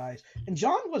these guys, and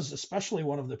John was especially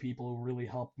one of the people who really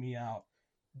helped me out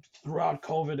throughout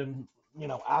COVID and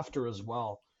after as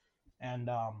well. And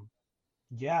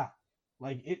yeah,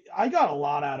 like I got a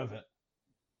lot out of it.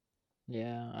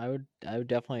 Yeah, I would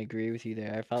definitely agree with you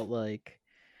there. I felt like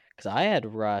because I had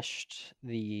rushed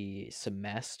the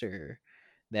semester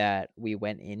that we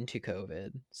went into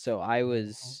COVID, so I Mhm.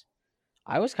 was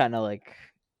I was kind of like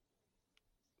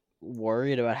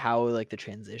worried about how like the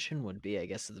transition would be, I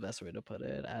guess is the best way to put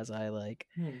it, as I like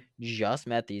Hmm. just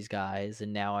met these guys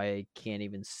and now I can't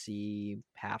even see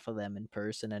half of them in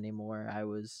person anymore. I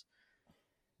was,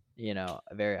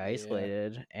 very Yeah.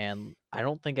 isolated, and I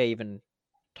don't think I even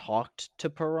talked to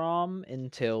Param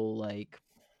until like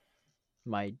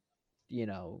my,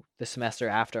 the semester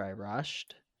after I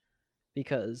rushed,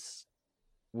 because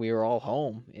we were all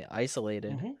home,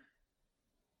 isolated, Mhm.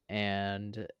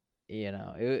 and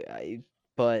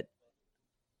but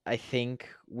I think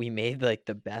we made like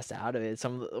the best out of it.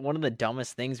 One of the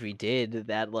dumbest things we did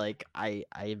that like I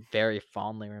very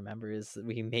fondly remember is that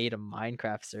we made a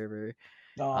Minecraft server.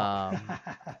 Oh. Um,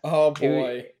 Oh it,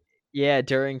 boy. yeah,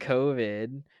 during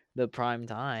COVID, the prime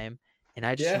time, and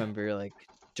I just Yeah. remember like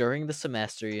during the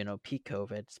semester, peak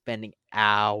COVID, spending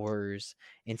hours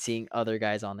and seeing other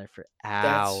guys on there for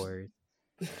That's hours,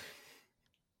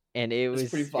 and it that's pretty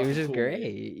was it was fucking just cool, mate.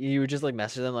 great. You would just like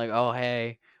message them like, "Oh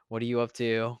hey, what are you up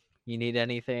to? You need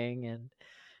anything?" And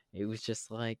it was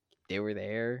just like they were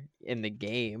there in the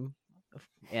game,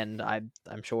 and I'm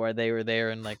sure they were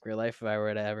there in like real life if I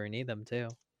were to ever need them too.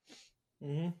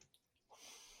 Hmm.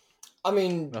 I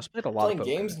mean, We also played a lot of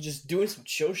playing games poker. and just doing some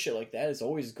chill shit like that is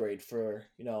always great for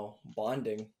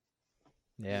bonding.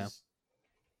 Yeah, 'Cause,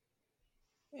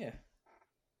 yeah,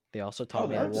 they also Oh, taught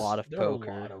me a lot of there are a lot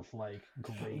poker. of like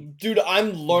great, dude, I'm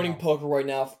you learning know. poker right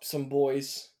now from some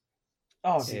boys.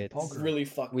 Oh, It's dude, It's poker. really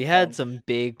fucking We had fun. some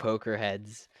big poker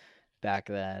heads back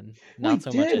then. We Not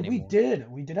so much did, we anymore.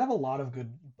 did, we did have a lot of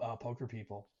good poker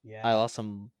people. I Yeah. lost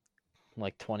some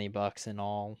like $20 in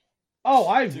all.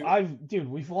 Oh, Dude, dude, dude, I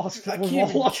we've can't all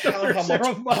even lost our count fair how share much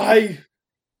of money.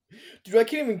 dude, I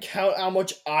can't even count how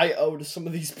much I owe to some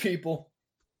of these people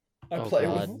I Oh play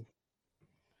with. Mhm. god.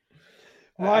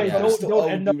 I Ryan, Yeah, probably still don't owe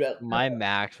end up. dude at my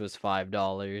max was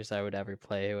 $5 I would ever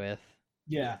play with.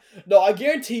 Yeah. no, I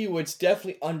guarantee you it's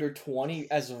definitely under 20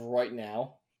 as of right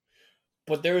now.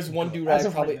 But there is one Good. dude I As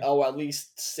of right probably now. owe at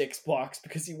least $6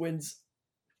 because he wins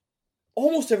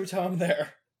almost every time I'm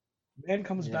there. Man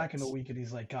comes back in a Yes. week and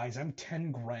he's like, guys, I'm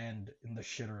 10 grand in the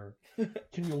shitter.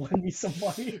 Can you lend me some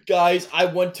money? Guys, I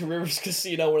went to Rivers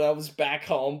Casino when I was back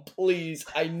home. Please,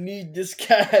 I need this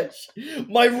cash.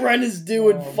 My rent is due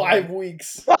in Oh, man. 5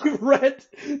 weeks. My rent!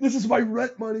 This is my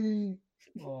rent money!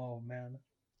 Oh, man.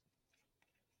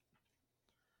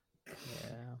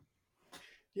 Yeah.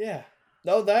 Yeah.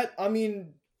 No, I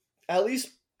mean, at least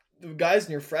the guys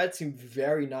in your frat seem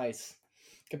very nice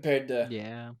compared to.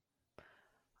 Yeah.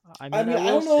 I I mean, mean, I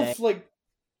I will don't know say, if like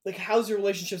how's your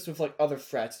relationships with like other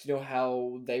frats? Do you know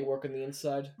how they work on the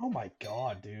inside? Oh my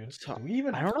god, dude. so Do we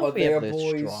even I don't know Are if we have their the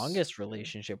boys? strongest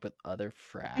relationship with other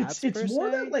frats it's per more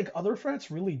that se. like other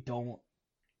frats really don't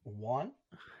want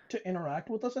to interact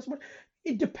with us as much.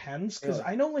 It depends because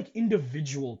Really? I know like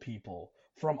individual people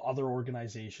from other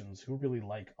organizations who really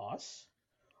like us,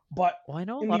 but Well, I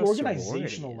know a in lot the of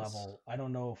organizational sororities. level, I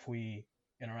don't know if we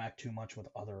interact too much with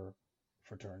other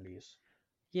fraternities.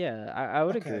 Yeah, I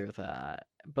would agree Okay. with that.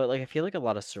 But like I feel like a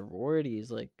lot of sororities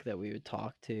like that we would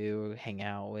talk to, hang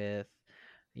out with,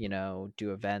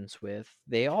 do events with,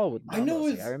 they all would I love know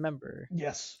us. Like I it's remember.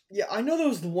 Yes, yeah. I know there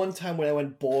was the one time when I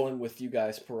went bowling with you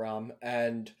guys, Param,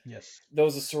 and yes, there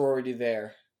was a sorority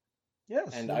there,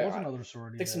 yes. and There I, was I another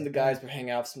sorority think some of there, the guys would hang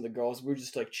out with some of the girls. We were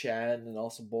just like chatting and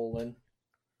also bowling.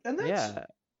 and that's Yeah,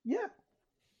 yeah.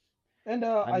 And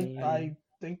I I mean,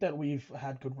 think that we've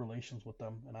had good relations with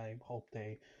them, and I hope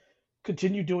they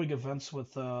continue doing events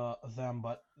with them,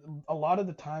 but a lot of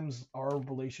the times our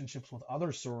relationships with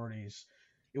other sororities,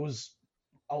 it was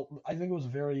I think it was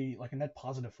very like a net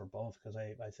positive for both because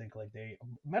I think like they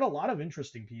met a lot of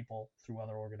interesting people through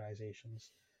other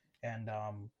organizations, and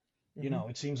Hmm.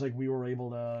 it seems like we were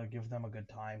able to give them a good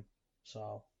time.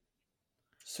 So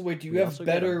So wait, do you We have also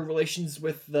get a better relations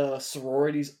with the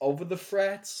sororities over the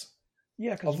frats?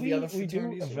 yeah, because Over the other we do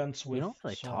fraternities? Or? events we with don't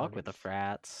really talk with the sororities.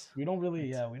 frats. We don't really,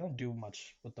 It's yeah, we don't do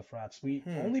much with the frats. We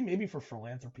Hmm. only maybe for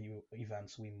philanthropy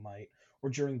events we might, or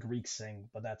during Greek Sing,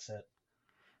 but that's it.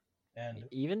 And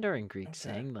even during Greek Okay.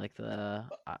 Sing, like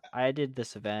I did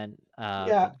this event yeah,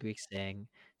 called Greek Sing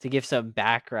to give some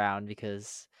background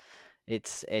because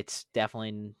it's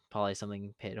definitely probably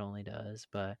something Pitt only does,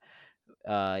 but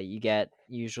you get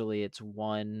usually it's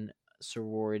one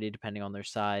sorority depending on their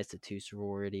size to two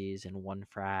sororities and one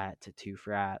frat to two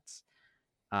frats.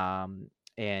 Um,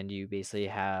 and you basically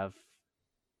have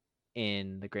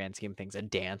in the grand scheme of things a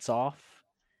dance off.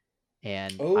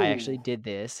 And I actually Oh. did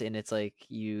this, and it's like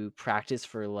you practice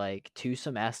for like 2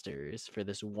 semesters for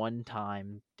this one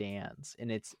time dance. And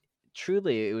it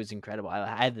was incredible.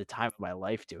 I had the time of my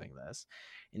life doing this,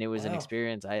 and it was an Wow.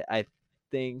 experience I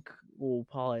think will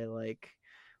probably like,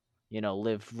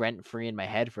 live rent free in my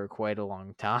head for quite a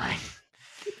long time.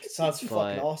 Sounds fucking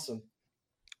But awesome.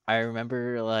 I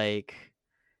remember like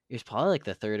it was probably like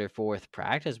the third or fourth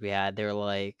practice we had. They were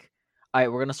like, "All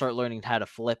right, we're gonna start learning how to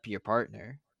flip your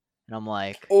partner," and I'm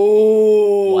like,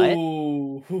 "What?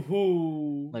 Oh.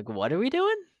 Hoo-hoo. Like, what are we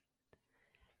doing?"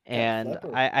 Cat And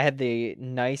flipper. I had the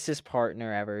nicest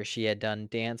partner ever. She had done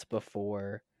dance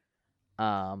before,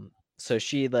 so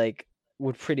she like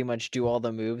would pretty much do all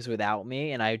the moves without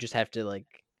me, and I would just have to like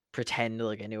pretend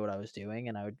like I knew what I was doing,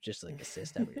 and I would just like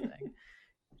assist everything.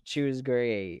 She was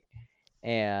great,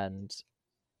 and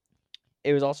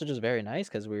it was also just very nice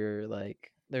because we were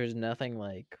like, there's nothing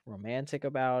like romantic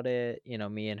about it.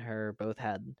 Me and her both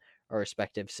had our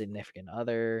respective significant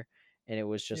other, and it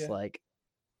was just Yeah. like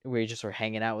we just were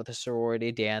hanging out with the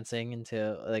sorority, dancing into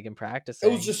like and It was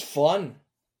practicing. just fun.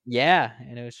 Yeah,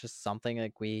 and it was just something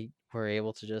like we were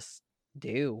able to just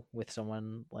do with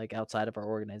someone like outside of our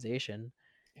organization.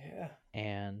 Yeah.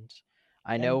 And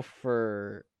I know And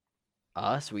for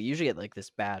us, we usually get like this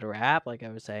bad rap, like I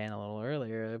was saying a little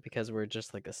earlier, because we're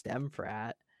just like a STEM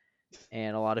frat,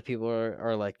 and a lot of people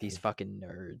are like these fucking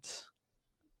nerds,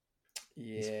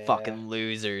 these yeah. fucking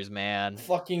losers, man.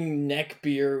 Fucking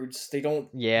neckbeards. They don't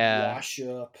Yeah. wash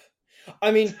up.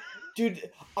 I mean, dude,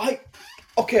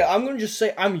 okay, I'm gonna just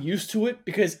say I'm used to it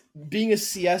because being a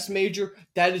CS major,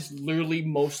 that is literally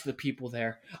most of the people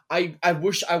there. I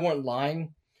wish I weren't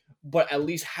lying, but at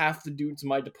least half the dudes in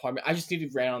my department. I just need to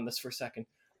rant on this for a second.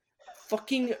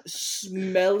 Fucking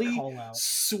smelly, call out.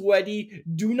 sweaty.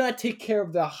 Do not take care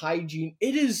of their hygiene.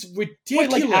 It is Wait,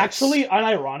 like ridiculous. actually,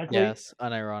 unironically, Yes,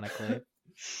 unironically.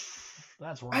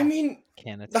 that's I rough. mean,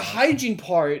 Can the attest. hygiene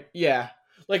part, yeah.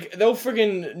 Like they'll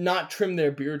friggin' not trim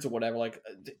their beards or whatever. Like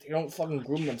they don't fucking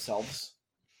groom themselves.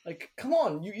 Like, come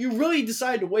on, you really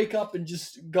decide to wake up and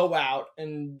just go out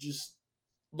and just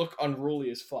look unruly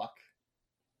as fuck.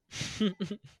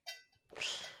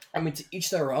 I mean, to each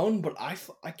their own, but I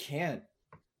can't.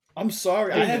 I'm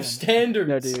sorry, I have Amen. No,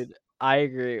 standards. dude, I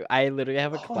agree. I literally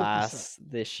have a 100%. class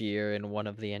this year in one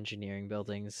of the engineering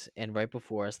buildings, and right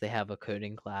before us, they have a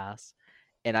coding class.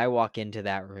 And I walk into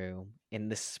that room,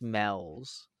 and the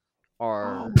smells Oh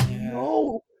are Yeah,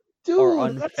 no, are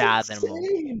dude, that's unfathomable.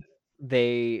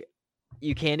 insane.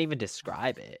 You can't even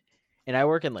describe it. And I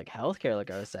work in like healthcare,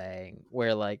 like I was saying,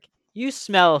 where like you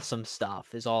smell some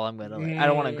stuff is all I'm gonna like. I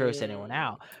don't want to gross anyone mm,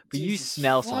 out, but you Jesus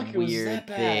smell some fuck, it was weird that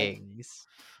bad. things.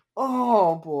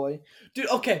 Oh boy, dude.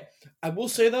 Okay, I will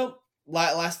say though,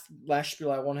 last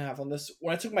spiel I want to have on this.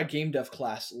 When I took my game dev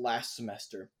class last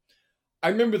semester, I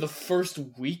remember the first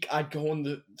week I'd go in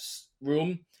the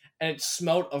room and it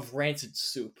smelled of rancid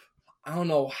soup. I don't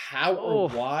know how or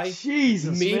Oh, why.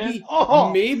 Jesus, man. Maybe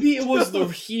Oh, maybe it was the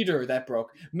dude. heater that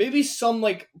broke. Maybe some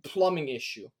like plumbing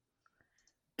issue.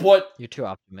 But you're too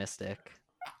optimistic.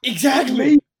 exactly,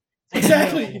 Maybe.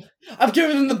 exactly. I'm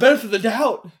giving them the benefit of the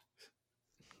doubt.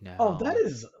 Oh, that No,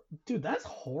 is, dude, that's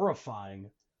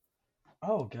horrifying.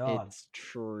 Oh God. it's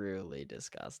truly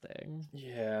disgusting.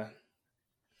 Yeah.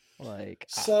 Like,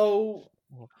 So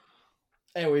well,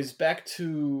 anyways, back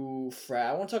to frat.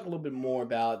 I want to talk a little bit more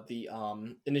about the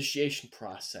initiation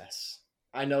process.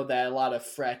 I know that a lot of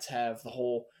frats have the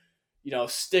whole,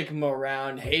 stigma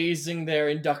around hazing their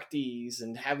inductees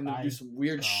and having them do I, some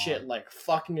weird God. shit like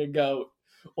fucking a goat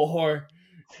or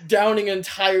downing an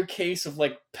entire case of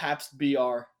like Pabst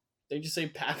BR. They just say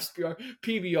Pabst BR,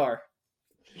 PBR.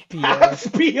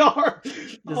 Half PR.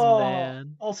 This Oh,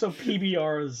 man. also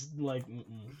PBR is like,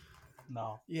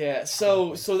 no, Yeah,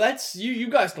 so that's you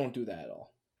guys don't do that at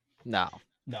all. No.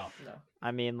 no.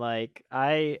 I mean, like,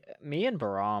 me and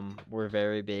Baram were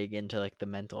very big into like the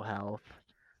mental health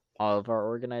of our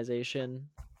organization.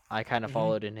 I kind of Mhm.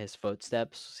 followed in his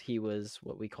footsteps. He was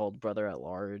what we called brother at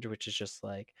large, which is just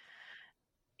like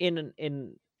in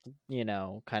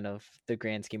kind of the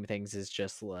grand scheme of things is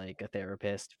just like a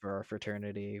therapist for our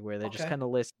fraternity where they just Okay. kind of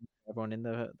listen to everyone in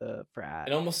the frat.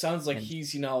 It almost sounds like And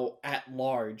he's, at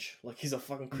large, like he's a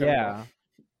fucking criminal. yeah,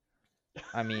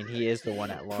 I mean, he is the one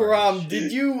at Param, large.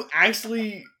 did you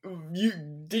actually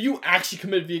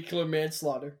commit vehicular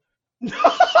manslaughter?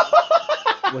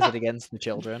 Was it against the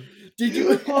children? Did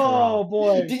you Oh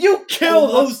boy. did you I kill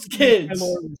will not those speak kids? unless my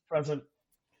lawyer is present.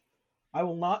 I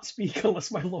will not speak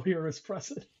unless my lawyer is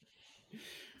present.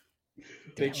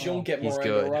 Bitch, you don't get He's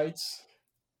Miranda good. rights.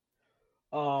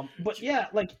 But yeah,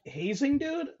 like hazing,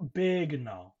 dude, big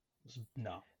no.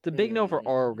 No. The big no for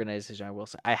our organization, I will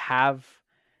say. I have,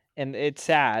 and it's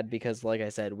sad because, like I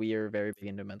said, we are very big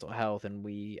into mental health, and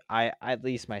I at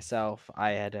least myself,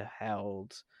 I had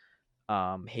held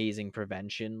hazing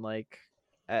prevention, like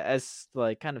as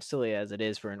like kind of silly as it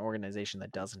is for an organization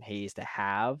that doesn't haze to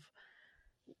have.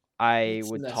 I It's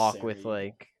would talk with necessary,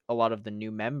 like a lot of the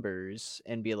new members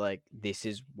and be like, this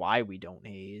is why we don't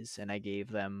haze, and I gave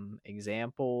them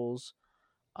examples.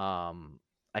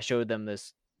 I showed them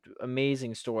this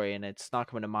amazing story, and it's not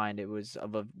coming to mind. It was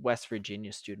of a West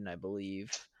Virginia student, I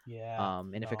believe. Yeah.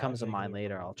 And if No, it I comes to mind vaguely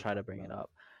later, remember I'll try to talking bring it about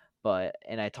up.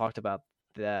 And I talked about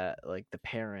like the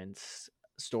parents'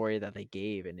 story that they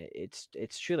gave, and it's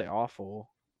truly awful.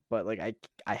 But like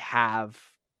I have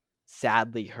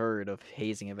sadly heard of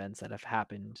hazing events that have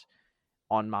happened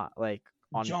on my like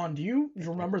it. on John, do you my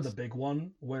remember the campus. big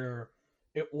one where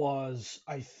it was,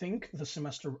 I think, the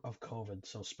semester of COVID,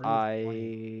 so spring of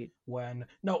 20, I when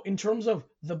no, in terms of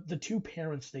the two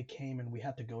parents, they came and we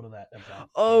had to go to that event, right?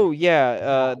 Oh yeah,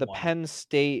 That the one. Penn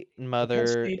State The Penn mother,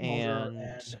 State mother and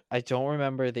and I don't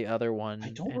remember the other I one,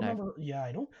 don't and I remember. Yeah,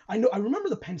 I don't. I know. I remember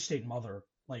the Penn State mother.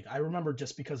 Like I remember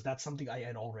just because that's something I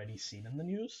had already seen in the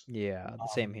news. yeah, the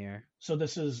same here. So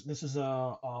this is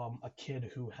a kid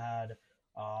who had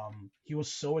he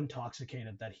was so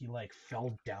intoxicated that he like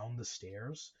fell down the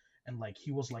stairs and like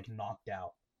he was like knocked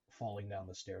out falling down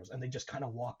the stairs and they just kind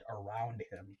of walked around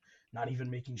him, not even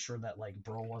making sure that like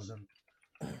bro wasn't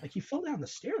like he fell down the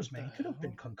stairs, man. He could have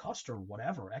been concussed or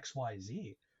whatever,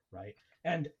 XYZ, right?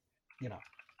 And you know,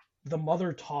 the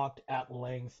mother talked at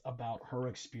length about her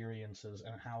experiences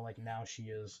and how like now she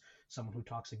is someone who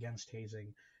talks against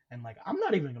hazing, and like I'm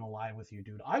not even gonna lie with you,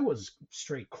 dude, I was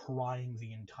straight crying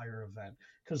the entire event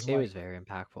because It was like very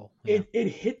impactful. Yeah. it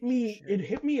hit me Shit. it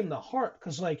hit me in the heart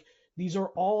because like these are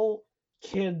all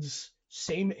kids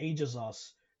same age as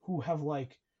us who have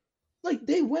like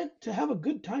they went to have a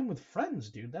good time with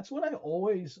friends, dude. That's what I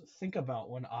always think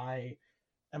about when I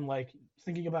am like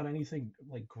thinking about anything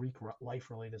like Greek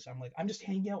life related. So I'm like, I'm just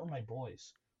hanging out with my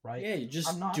boys, right? Yeah, you're I'm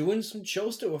just not. doing some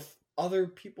chill stuff with other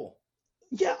people.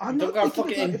 Yeah, You I'm don't not gotta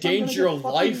thinking fucking about if I'm gonna endanger get your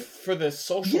life fucking. for the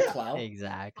social Yeah, clout.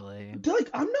 Exactly. like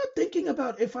I'm not thinking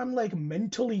about if I'm like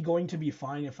mentally going to be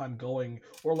fine if I'm going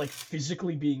or like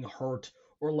physically being hurt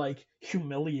or like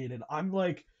humiliated. I'm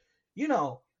like,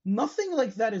 nothing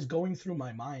like that is going through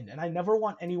my mind, and I never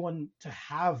want anyone to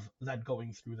have that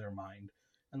going through their mind.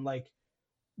 And like,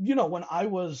 when I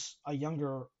was a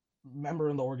younger member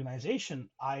in the organization,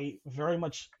 I very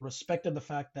much respected the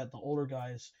fact that the older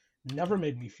guys never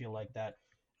made me feel like that.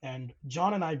 And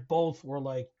John and I both were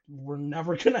like, we're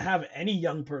never going to have any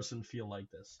young person feel like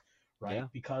this, right? Yeah.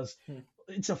 Because Hmm.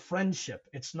 it's a friendship.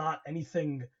 It's not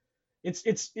anything. It's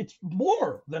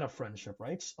more than a friendship,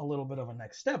 right? It's a little bit of a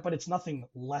next step, but it's nothing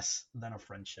less than a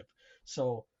friendship.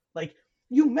 So, like,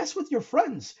 you mess with your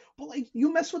friends, but like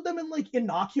you mess with them in like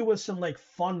innocuous and like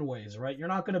fun ways, right? You're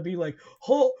not gonna be like,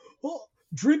 oh,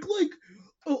 drink like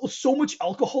so much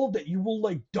alcohol that you will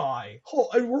like die,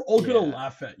 and we're all gonna Yeah.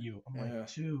 laugh at you. I'm Yeah.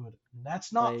 like, dude,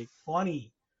 that's not Like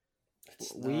funny.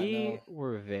 It's not, we no.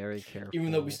 were very careful.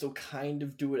 Even though we still kind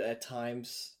of do it at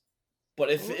times. But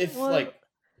if Well, like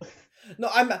no,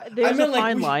 I there's a meant like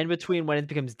fine we line between when it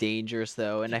becomes dangerous,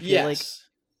 though, and I feel like yes.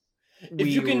 If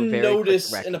we you were can very quick to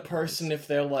notice in a person recognize. if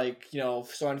they're like,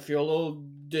 starting to feel a little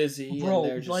dizzy and Bro,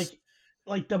 they're just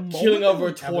like the keeling moment that over a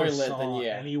we ever toilet, then saw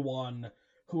yeah. anyone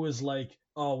who is like,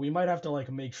 oh, we might have to like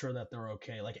make sure that they're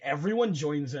okay, like everyone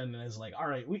joins in and is like, all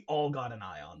right, we all got an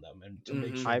eye on them and to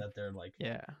make Mhm. sure that they're like,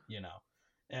 Yeah.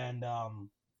 and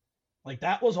Like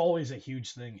that was always a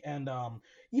huge thing. And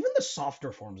even the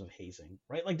softer forms of hazing,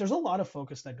 right? Like there's a lot of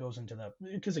focus that goes into that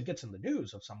because it gets in the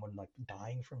news of someone like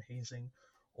dying from hazing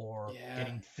or Yeah,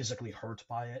 getting physically hurt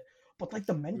by it. But like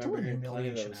the I mental remember and hearing plenty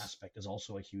of humiliation those. aspect is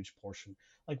also a huge portion.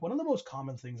 Like one of the most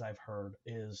common things I've heard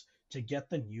is to get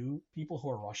the new people who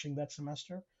are rushing that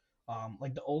semester.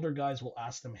 Like the older guys will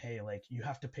ask them, hey, like you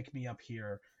have to pick me up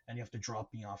here and you have to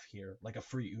drop me off here, like a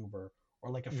free Uber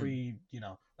or like a Mm. free,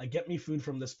 like get me food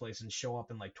from this place and show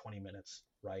up in like 20 minutes,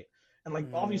 right? And like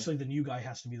Mm. obviously the new guy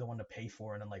has to be the one to pay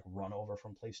for it and like run over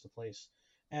from place to place.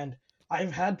 And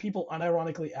I've had people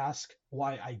unironically ask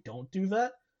why I don't do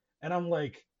that, and I'm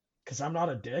like, because I'm not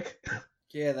a dick.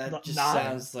 Yeah, that just Not.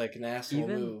 Yeah. sounds like an asshole Even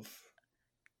move.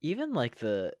 even like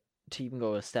the to even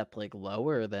go a step like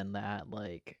lower than that,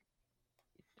 like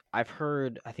I've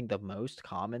heard, I think the most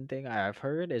common thing I've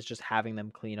heard is just having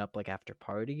them clean up like after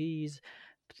parties,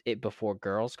 it before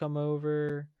girls come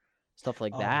over, stuff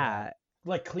like Oh yeah. that.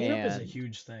 Like cleanup is a And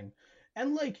huge thing.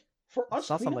 And like for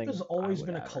us, it's not cleanup has something I always would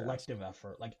been a ever ask. collective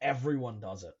effort. Like everyone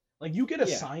does it. Like you get Yeah,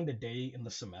 assigned a day in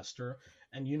the semester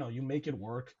and you make it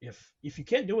work. If you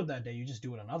can't do it that day, you just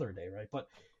do it another day, right? But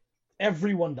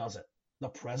everyone does it. The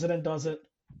president does it,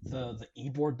 the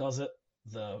e-board does it,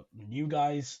 the new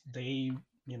guys, they,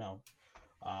 you know,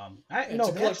 it's no,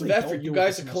 a they collective actually effort. don't You do it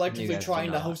the guys are semester You collectively guys before. do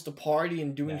trying to not. host a party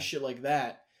and doing Yeah. shit like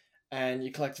that, and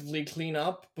you collectively clean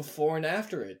up before and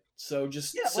after it. So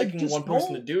just Yeah, like sicking one just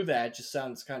person to don't. do that just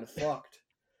sounds kind of fucked.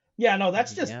 Yeah, no,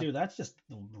 that's just, Yeah. dude, that's just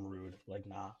rude. Like,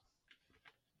 nah.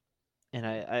 And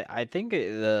I think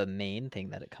the main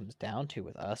thing that it comes down to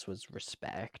with us was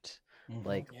respect. Hmm.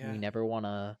 Like Yeah, we never want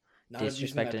to not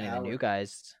abusing disrespect that any of the new power.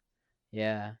 guys.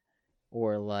 Yeah.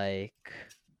 Or like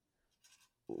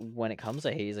when it comes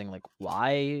to hazing, like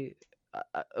why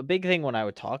a big thing when I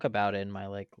would talk about it in my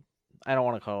like I don't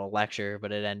want to call it a lecture,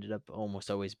 but it ended up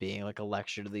almost always being like a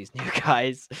lecture to these new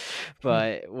guys.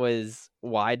 But was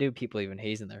why do people even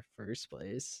haze in their first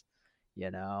place?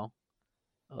 You know,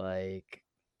 like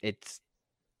it's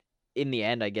in the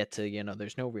end, I get to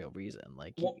there's no real reason.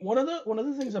 Like, One of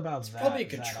the things It's about probably a that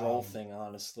control thing,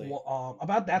 honestly.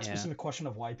 about that yeah, specific question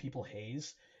of why people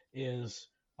haze is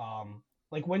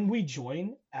like when we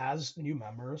join as new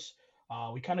members,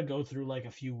 we kind of go through like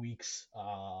a few weeks,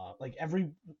 like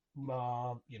every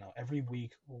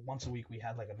week, once a week, we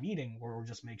had like a meeting where we'll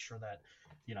just make sure that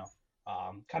you know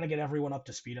kind of get everyone up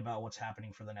to speed about what's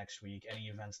happening for the next week, any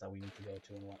events that we need to go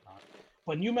to and whatnot.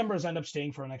 But new members end up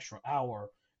staying for an extra hour,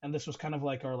 and this was kind of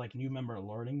like our like new member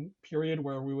learning period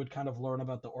where we would kind of learn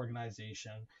about the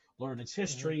organization, learn its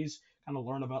Hmm. histories, kind of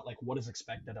learn about like what is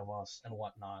expected of us and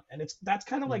whatnot. And that's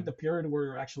kind of like mm, the period where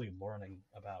you're actually learning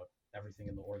about everything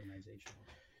in the organization.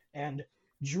 And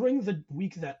during the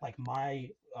week that like my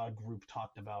group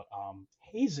talked about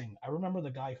hazing, I remember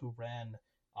the guy who ran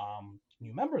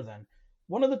new member then.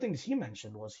 One of the things he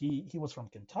mentioned was he was from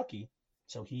Kentucky,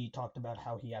 so he talked about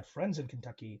how he had friends in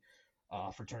Kentucky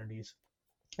fraternities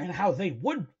and how they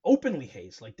would openly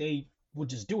haze, like they would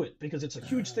just do it because it's a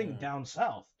huge thing down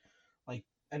south, like,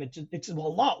 and it's a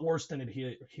lot worse than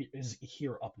is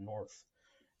here up north.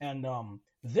 And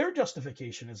their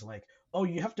justification is like, oh,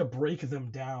 you have to break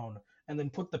them down and then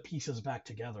put the pieces back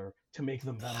together to make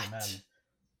them better What? men.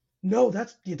 No,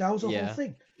 that was the whole yeah.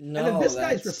 thing. And then No, this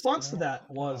guy's that's response to no, that no.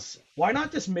 was, why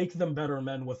not just make them better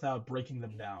men without breaking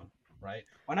them down, right?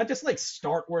 Why not just like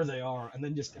start where they are and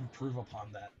then just improve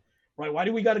upon that, right? Why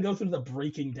do we got to go through the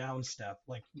breaking down step,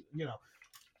 like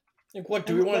Like, what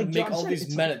do and we want like to make John all said, these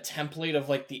it's like, men a template of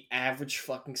like the average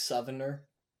fucking Southerner?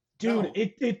 dude, No.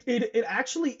 it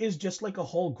actually is just like a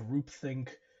whole group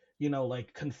think,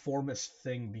 like conformist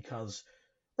thing because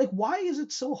like why is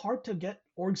it so hard to get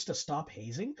orgs to stop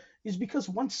hazing is because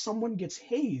once someone gets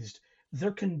hazed,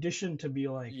 they're conditioned to be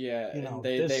like, Yeah, and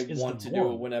they this is the want to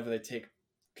do it norm. whenever they take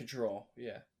control.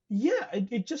 Yeah. Yeah,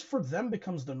 it just for them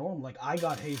becomes the norm. Like I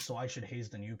got hazed, so I should haze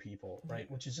the new people, right?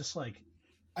 Which is just like,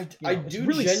 I it's do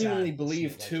really genuinely sad to see believe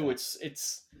it like too. that.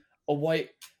 It's a white,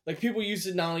 like people use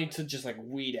it not only to just like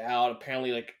weed out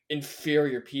apparently like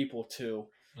inferior people too,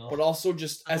 but Ugh. also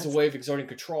just as a way of exerting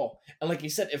control. And like you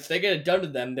said, if they get it done to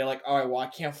them, they're like, all right, well, I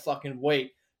can't fucking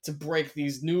wait to break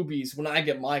these newbies when I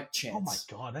get my Oh my chance.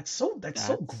 god, that's so That's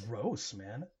gross,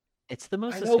 man. it's the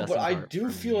most I know, but disgusting I part do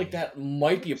for feel like me. that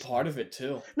might be a Oops, sorry. part of it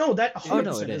too. No, that Oh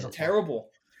no, it 100% is It's a is. part. terrible.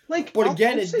 Like But I'll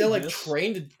again, say they're like this.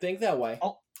 trained to think that way.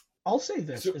 I'll say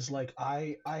this So is like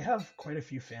I have quite a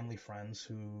few family friends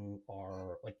who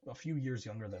are like a few years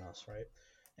younger than us, right?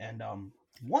 And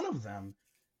one of them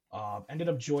ended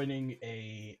up joining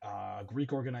a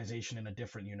Greek organization in a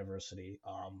different university.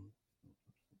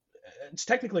 It's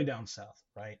technically down south,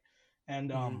 right? And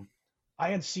mhm. I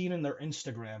had seen in their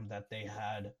Instagram that they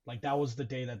had like that was the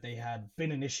day that they had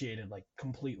been initiated like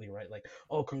completely, right? Like,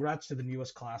 oh, congrats to the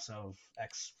newest class of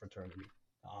X fraternity.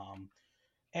 Um,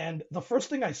 and the first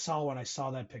thing I saw when I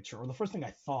saw that picture, or the first thing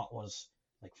I thought was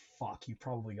like, fuck, he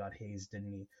probably got hazed,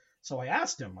 didn't he? So I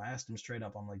asked him straight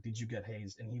up, I'm like, did you get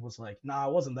hazed? And he was like, nah,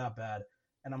 it wasn't that bad.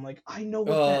 And I'm like, I know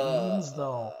what that means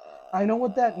though. I know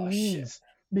what that Shit. means.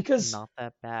 Because Not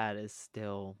that bad is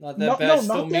still. Not that bad. no,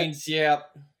 Still not that. means yeah.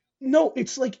 No,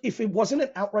 it's like if it wasn't an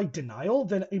outright denial,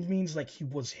 then it means like he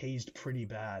was hazed pretty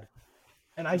bad.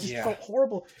 And I just Yeah. felt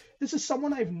horrible. This is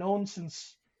someone I've known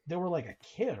since they were like a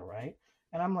kid, right?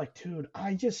 And I'm like, dude,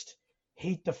 I just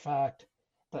hate the fact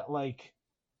that like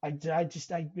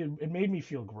it made me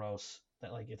feel gross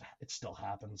that like it still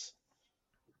happens.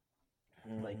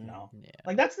 Like no, Yeah.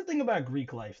 like that's the thing about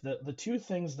Greek life. The two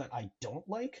things that I don't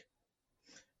like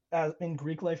in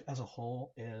Greek life as a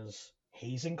whole is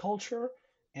hazing culture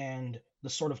and the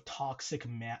sort of toxic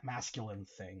masculine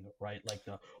thing, right? Like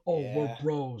we're Yeah.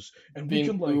 bros and we Being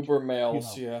can like uber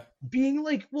males, you know, yeah. being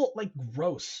like like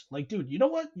gross. Like, dude, you know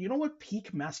what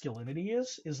peak masculinity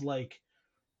is like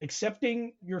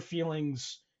accepting your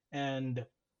feelings and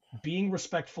being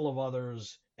respectful of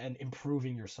others and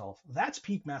improving yourself. That's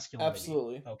peak masculinity.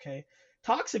 Absolutely. Okay?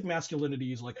 Toxic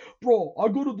masculinity is like, bro, I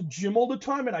go to the gym all the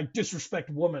time and I disrespect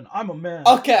women. I'm a man.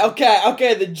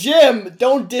 Okay. The gym.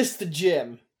 Don't diss the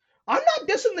gym. I'm not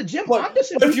dissing the gym. But, I'm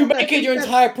dissing but if you people that make it think your that-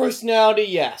 entire personality,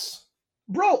 yes.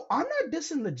 Bro, I'm not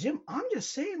dissing the gym. I'm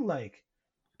just saying, like,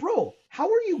 bro, how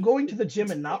are you going to the gym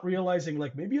and not realizing,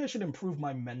 like, maybe I should improve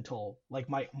my mental, like,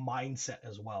 my mindset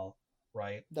as well,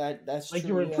 right? That's Like, true.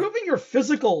 you're improving your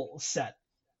physical set.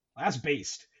 That's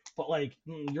based. But, like,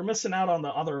 you're missing out on the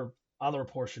other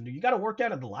portion, dude. You got to work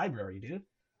out at the library, dude.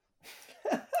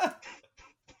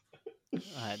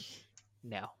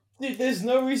 No. Dude, there's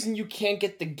no reason you can't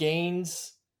get the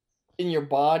gains in your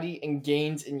body and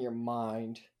gains in your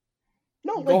mind.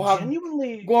 No, You like,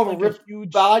 genuinely, Go have like, a ripped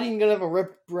huge body and gonna have a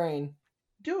ripped brain.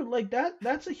 Dude, like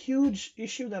that's a huge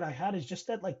issue that I had is just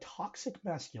that like toxic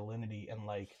masculinity and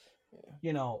like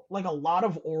you know, like a lot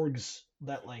of orgs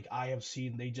that like I have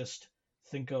seen, they just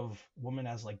think of women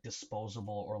as like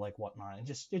disposable or like whatnot. And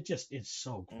it just is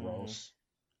so gross.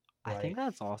 I think Right?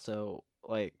 that's also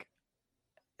like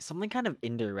something kind of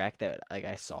indirect that like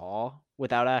I saw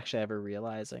without actually ever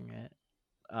realizing it.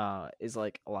 Is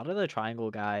like a lot of the triangle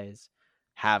guys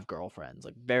have girlfriends,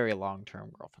 like very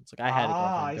long-term girlfriends. Like I had a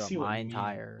girlfriend I throughout see what my you mean.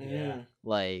 entire Yeah.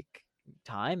 like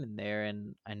time in there,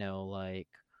 and I know like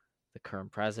the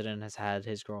current president has had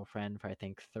his girlfriend for I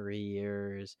think 3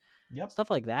 years. Yep. Stuff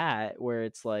like that where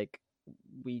it's like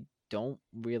we don't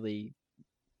really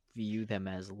view them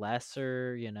as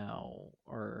lesser, you know,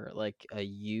 or like a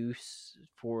use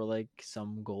for like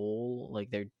some goal. Like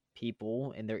they're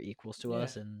people and they're equals to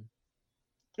us, and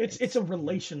It's a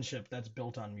relationship that's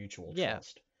built on mutual Yeah.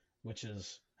 trust, which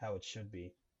is how it should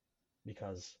be.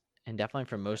 Because and definitely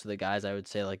for most of the guys, I would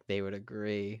say like they would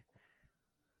agree.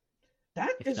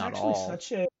 that If is not actually all.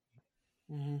 such a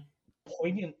Mm-hmm.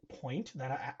 poignant point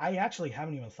that I actually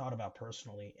haven't even thought about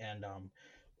personally. And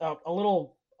a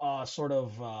little sort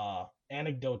of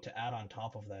anecdote to add on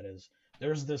top of that is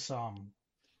there's this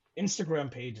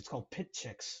Instagram page. It's called Pit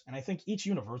Chicks, and I think each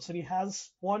university has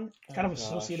one kind of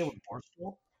associated with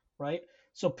Barstool, right?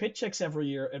 So Pit Chicks every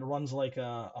year it runs like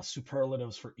a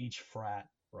superlatives for each frat,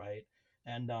 right?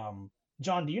 And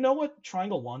John, do you know what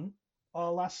Triangle won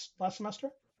last semester?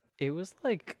 It was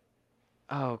like,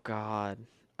 oh god,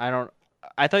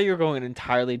 I thought you were going an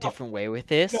entirely different way with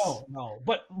this. No.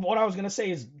 But what I was gonna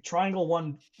say is Triangle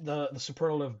won the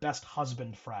superlative best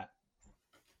husband frat.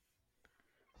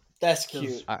 That's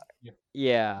cute.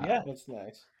 Yeah. That's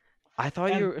nice. I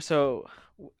thought And- you were so.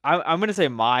 I'm gonna say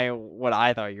what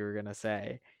I thought you were gonna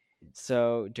say.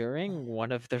 So during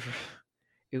one of the,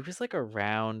 it was like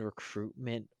around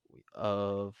recruitment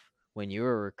of when you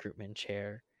were a recruitment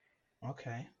chair.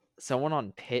 Okay. Someone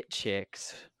on Pit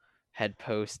Chicks had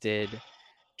posted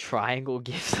Triangle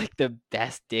gives like the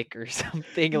best dick or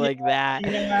something like that.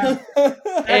 Yeah.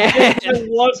 That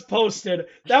was posted.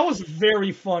 That was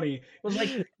very funny. It was like,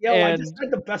 yo, I just had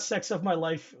the best sex of my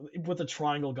life with a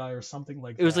triangle guy or something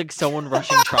like that. It was like someone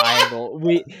rushing Triangle.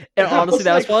 And I honestly, was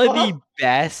that was like, probably huh? the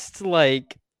best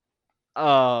like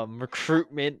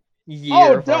recruitment year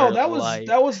Oh of no, our that life.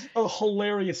 was a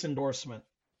hilarious endorsement.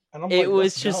 And I'm It like, was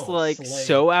let's just go, like slay.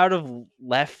 so out of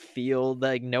left field,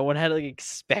 like no one had like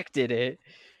expected it.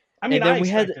 I mean, and then I we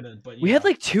had expected it, but we had yeah.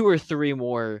 like 2 or 3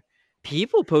 more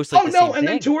people post like Oh the no, same and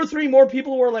then thing. 2 or 3 more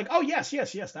people were like, "Oh yes,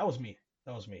 that was me.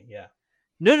 That was me." Yeah.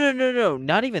 No,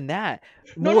 not even that.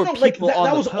 No, More like people on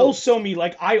that the was post. also me.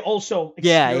 Like I also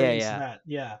Yeah. experienced that.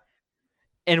 Yeah.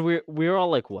 And we're all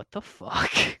like, what the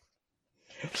fuck?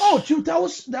 Oh, dude, that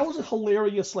was a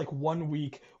hilarious like 1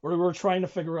 week where we were trying to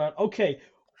figure out, okay,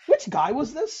 which guy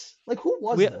was this? Like, who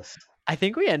was We- this? I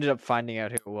think we ended up finding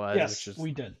out who it was, which Yes, is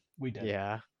we did. We did.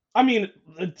 yeah. I mean,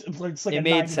 it's like It a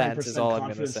made sense, is 99% all I'm gonna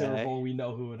confidence say. interval. We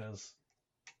know who it is.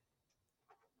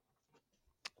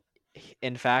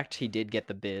 In fact, he did get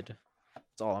the bid.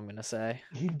 That's all I'm gonna say.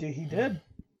 He did.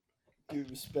 Due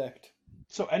respect.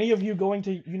 So any of you going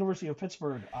to University of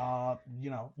Pittsburgh, you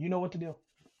know what to do.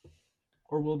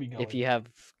 Or will be going. If you have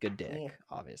good dick, Yeah.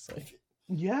 obviously.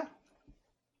 Yeah.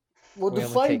 Well, We only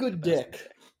define take good the best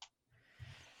dick.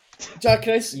 John,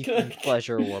 You can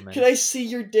pleasure a woman. Can I see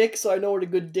your dick so I know what a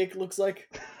good dick looks like?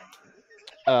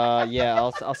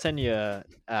 Yeah, I'll send you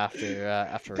after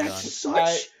we're done.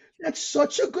 That's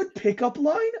such a good pickup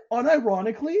line,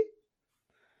 unironically.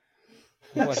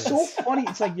 What That's is- so funny.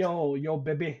 It's like, yo,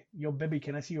 baby,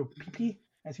 can I see your pee-pee?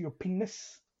 Can I see your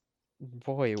penis?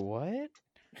 Boy, what?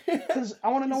 Because I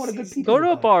want to know what a good pee-pee Go to a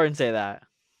looks like. bar and say that.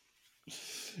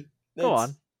 Go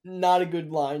on. Not a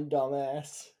good line,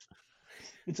 dumbass.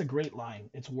 It's a great line.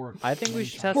 It's worked. I think we many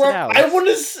should times. test it Bro, out.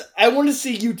 I want to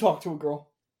see you talk to a girl.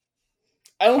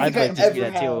 I don't I'd think like I to see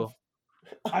ever that have.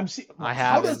 too. How I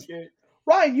haven't. does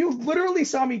Ryan? You literally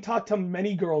saw me talk to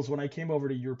many girls when I came over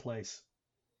to your place.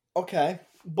 Okay,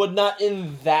 but not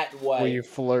in that way. Were you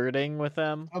flirting with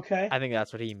them? Okay. I think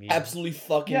that's what he means. Absolutely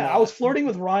fucking. Yeah, not. I was flirting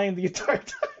with Ryan the entire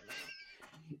time.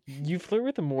 You flirt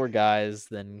with more guys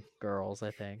than girls,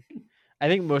 I think. I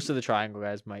think most of the triangle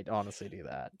guys might honestly do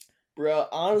that. Bro,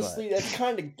 honestly, that's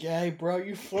kind of gay, bro.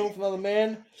 You flirt with another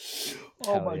man.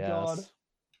 Oh Hell my yes. god.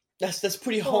 That's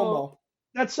pretty homo.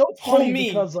 That's so funny Homie.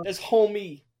 because That's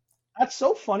homie. that's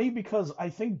so funny because I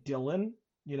think Dylan,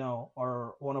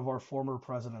 one of our former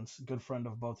presidents, good friend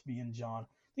of both me and John.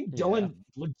 I think Dylan,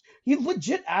 he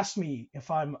legit asked me if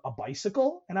I'm a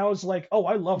bicycle, and I was like, "Oh,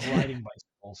 I love riding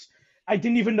bicycles." I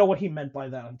didn't even know what he meant by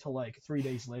that until like 3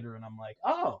 days later, and I'm like,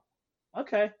 "Oh,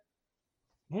 okay."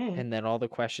 And then all the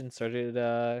questions started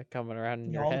coming around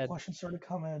in your all head. the questions started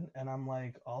coming, and I'm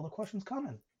like, "All the questions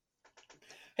coming."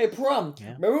 Hey, Prom.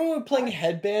 Yeah. Remember when we were playing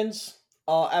headbands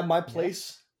at my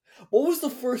place? What was the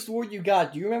first word you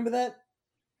got? Do you remember that?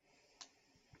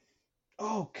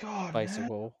 Oh god,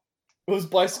 Bicycle. It was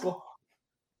bicycle.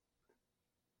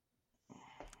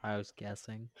 I was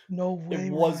guessing. No way.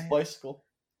 It was Ryan. bicycle.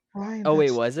 Ryan, Oh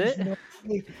wait, was it?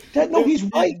 No, he's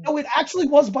right. No, it actually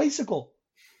was bicycle.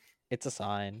 It's a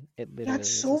sign. It literally That's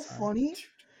is so a sign. funny.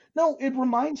 No, it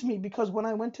reminds me because when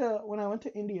I went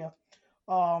to India,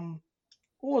 what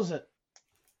was it?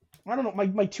 I don't know.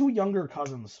 My two younger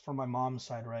cousins from my mom's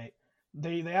side, right?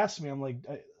 They asked me, I'm like,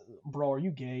 bro, are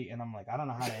you gay? And I'm like, I don't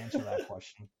know how to answer that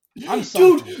question. I'm Dude,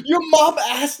 something. your mom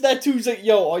asked that too. He's like,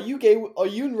 yo, are you gay? Are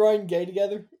you and Ryan gay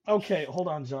together? Okay, hold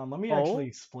on, John. Let me Oh? actually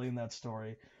explain that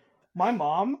story. My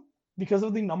mom, because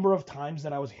of the number of times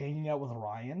that I was hanging out with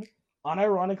Ryan,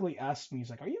 unironically asked me, he's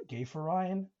like, are you gay for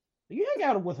Ryan? You hang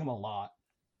out with him a lot.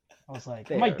 I was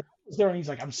like, and my dad was there, and he's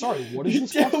like, I'm sorry, what is Your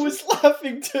this dad question? was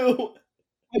laughing too.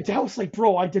 My dad was like,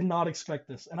 bro, I did not expect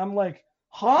this. And I'm like,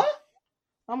 huh?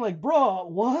 I'm like, bro,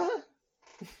 what?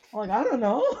 I'm like, I don't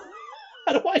know.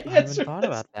 How do I answer I haven't thought this?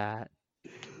 about that.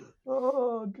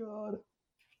 Oh, God.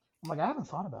 I'm like, I haven't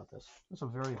thought about this. That's a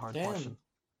very hard Damn. question.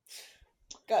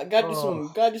 Gotta do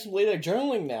some late night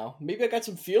journaling now. Maybe I got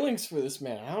some feelings for this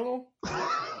man. I don't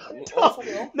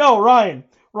know. No, Ryan,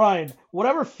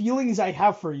 whatever feelings I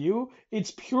have for you,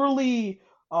 it's purely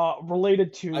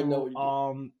related to I know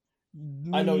what me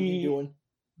I know what you're doing.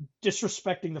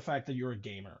 disrespecting the fact that you're a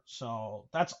gamer. So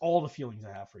that's all the feelings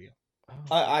I have for you.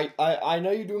 I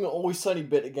know you're doing an Always Sunny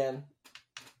bit again.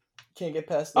 Can't get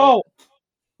past that. Oh,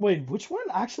 wait, which one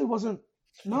actually wasn't?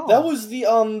 No, That was the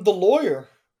lawyer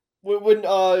when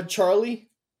Charlie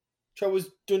was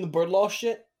doing the bird law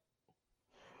shit.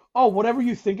 Oh, whatever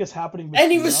you think is happening.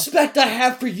 Any between us. respect I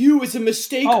have for you is a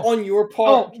mistake on your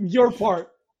part. Oh, your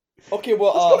part. Okay,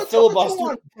 well, Let's go to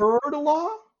filibuster. bird law.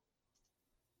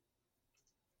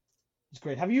 It's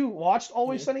great. Have you watched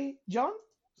Always Sunny, John?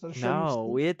 Is that a show you've No, seen?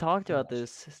 we had talked about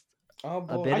this Oh, a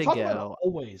boy. bit I talk ago. about it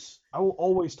always. I will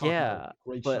always talk Yeah, about it.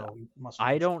 Great but show. You must I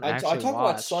watch it. don't I actually talk watch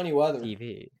about sunny weather.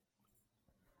 TV.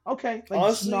 Okay, like,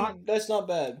 Honestly, it's that's not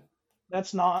bad.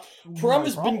 that's not. Prom my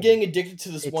has problem. been getting addicted to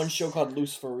this one It's- show called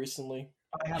Lucifer recently.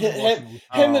 I haven't watched it. Him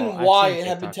Oh, and I've seen Wyatt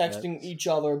have been TikTok texting clips. each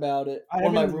other about it. I One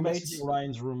of my haven't roommates. messaged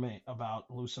Ryan's roommate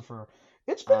about Lucifer.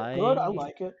 It's been good. I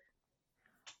like it.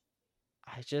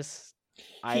 I just He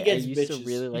I gets used to bitches.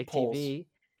 really He like pulls. TV,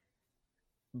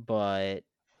 but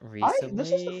This is the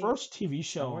recently, first TV not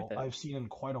show worth it. I've seen in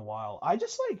quite a while. I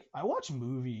watch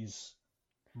movies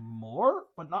more,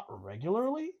 but not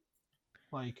regularly.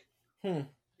 Like Hmm.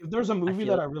 if there's a I movie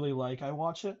feel that I really like, I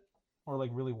watch it or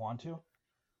like really want to.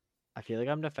 I feel like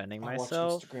I'm defending I watch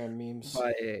myself Instagram memes.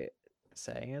 by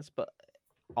saying this, but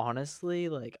honestly,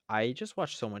 like I just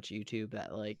watch so much YouTube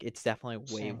that like it's definitely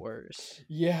way Same. worse.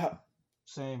 Yeah,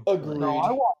 Same. No,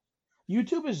 agreed.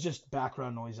 YouTube is just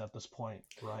background noise at this point,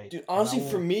 right? Dude, And honestly,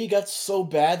 for me, it got so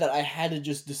bad that I had to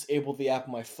just disable the app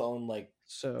on my phone like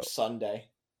So Sunday.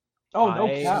 Oh, no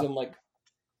I cap. I'm like,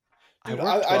 I dude, work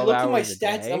I 12 looked at my hours a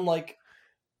stats. day. I'm like,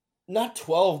 not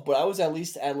 12, but I was at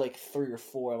least at like 3 or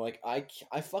 4. I'm like,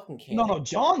 I fucking can't. No,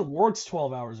 John works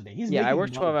 12 hours a day. He's Yeah, I making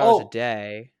work 12 money. hours a Oh,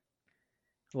 day.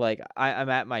 Like I'm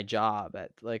at my job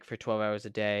at like for 12 hours a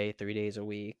day, 3 days a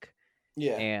week.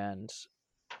 yeah. And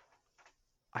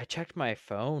I checked my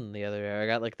phone the other day. I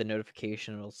got like the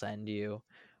notification it'll send you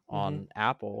on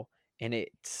Apple, and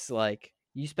it's like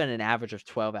you spend an average of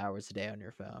 12 hours a day on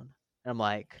your phone. And I'm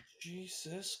like,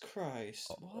 Jesus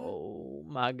Christ. What? oh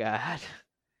my God.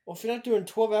 Well, if you're not doing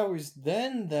 12 hours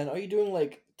then are you doing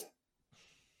like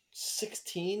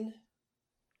 16?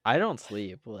 I don't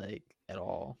sleep like at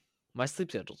all. My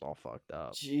sleep schedule's all fucked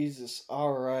up. Jesus.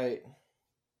 All right.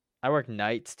 I work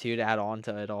nights too to add on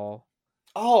to it all.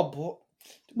 Oh, boy.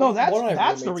 No, One of my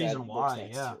that's the roommates reason works why,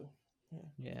 nights, yeah. too.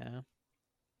 Yeah.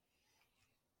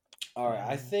 All right.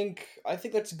 I think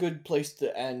that's a good place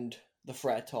to end the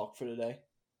frat talk for today.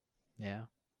 Yeah.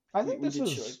 I think we this did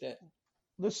shit is like that.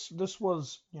 this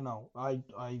was,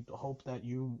 I hope that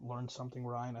you learned something,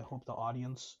 Ryan. I hope the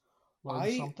audience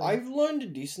learned something. I've learned a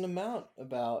decent amount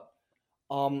about.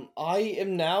 I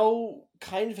am now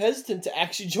kind of hesitant to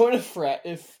actually join a frat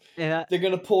if And they're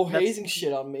gonna pull that's- hazing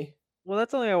shit on me. well,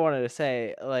 that's something I wanted to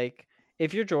say. Like,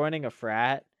 if you're joining a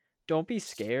frat, don't be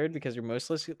scared because you're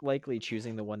most likely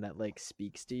choosing the one that like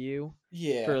speaks to you.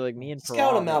 Yeah. For like me and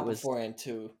Scout them Parag, out it was beforehand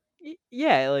too.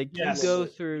 yeah, like Yes. you go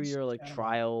through Please your like scout 'em out.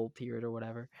 trial period or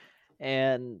whatever,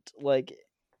 and like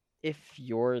if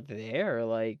you're there,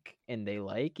 like, and they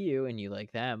like you and you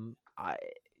like them,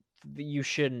 you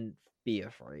shouldn't be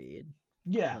afraid.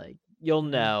 Yeah. Like you'll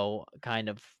know kind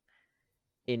of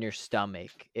in your stomach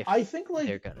if I think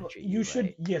they're like gonna treat you you should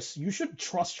right. yes, you should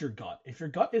trust your gut. If your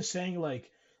gut is saying like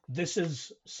this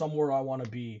is somewhere I want to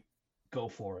be, go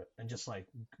for it and just like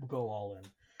go all in.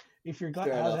 If your gut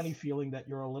Fair has enough. any feeling that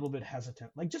you're a little bit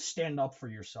hesitant, like just stand up for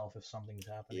yourself if something's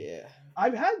happening. Yeah.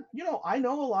 I've had, I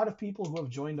know a lot of people who have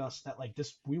joined us that like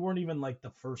this we weren't even like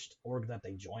the first org that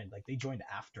they joined. Like they joined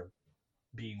after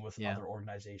being with Yeah. other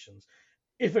organizations.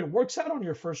 If it works out on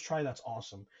your first try, that's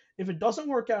awesome. If it doesn't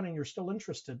work out and you're still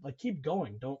interested, like keep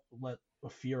going. Don't let a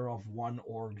fear of one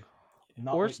org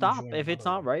not Or let you stop. join If it's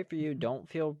another not one. right for you, don't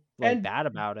feel like And bad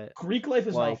about it. Greek life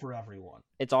is Like, not for everyone.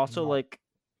 it's also No. like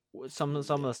some of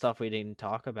the stuff we didn't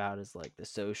talk about is like the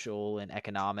social and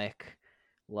economic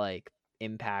like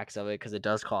impacts of it because it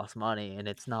does cost money and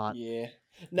it's not Yeah. a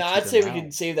Nah, cheap I'd say we amount.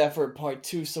 could save that for part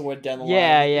 2 somewhere down the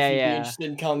Yeah, line. yeah, If you'd be yeah. interested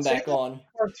in coming Save back that on.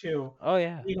 Part 2. Oh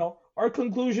yeah. Our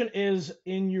conclusion is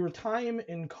in your time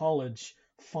in college,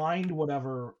 find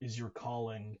whatever is your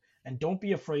calling and don't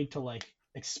be afraid to like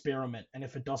experiment. And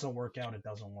if it doesn't work out, it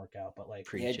doesn't work out. But like, Yeah,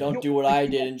 Preach don't it. do what I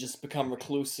did and just become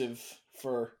reclusive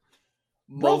for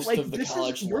most of the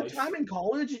college your life. time in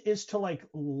college is to like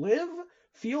live,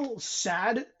 feel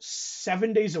sad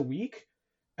 7 days a week,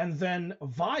 and then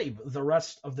vibe the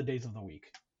rest of the days of the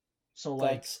week. So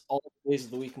like Thanks. All days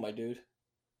of the week, my dude.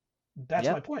 that's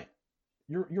Yep. my point.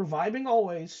 You're vibing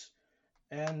always,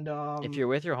 and If you're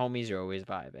with your homies, you're always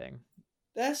vibing.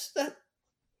 That's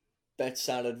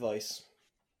sound advice.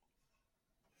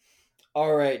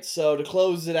 All right, so to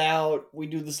close it out, we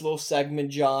do this little segment,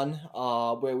 John,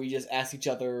 where we just ask each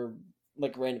other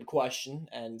like a random question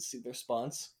and see the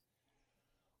response.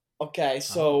 Okay,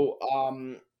 so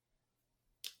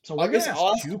so we're I gonna guess ask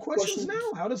I'll ask 2 a questions question.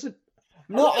 now. How does it?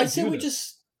 No, do I I'd say do we this?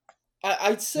 just.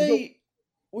 I'd say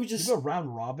we Do just. we go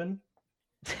round robin,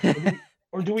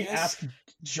 or do we guess- ask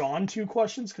John 2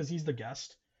 questions because he's the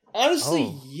guest? Honestly,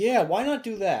 Oh. yeah. Why not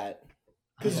do that?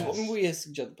 Because Yes. we ask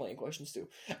each other plenty of questions too,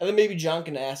 and then maybe John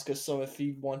can ask us some if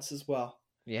he wants as well.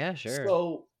 Yeah, sure.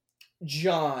 So,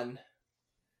 John,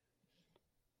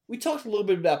 we talked a little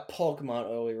bit about Pokemon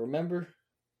earlier. Remember?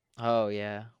 Oh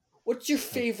yeah. What's your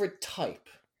favorite type?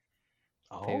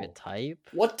 Favorite type?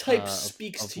 What type of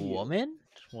speaks to you? woman?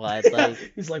 Well, I'd like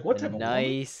He's like, what a type of woman?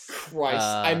 nice. Christ,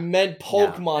 I meant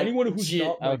Pokemon. Anyone who's Jit.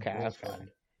 not my Okay, girlfriend.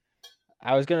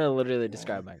 I was gonna literally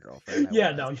describe my girlfriend. I Yeah,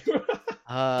 realized. no.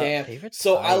 Damn. Favorite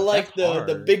So type? I like That's the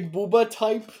hard. big booba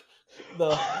type,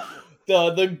 the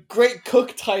The great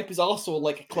cook type is also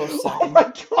like a close Oh second.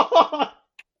 my god!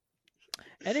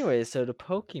 Anyway, so the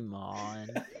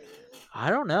Pokemon, I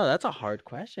don't know. That's a hard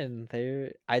question.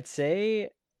 I'd say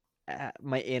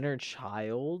my inner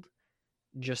child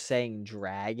just saying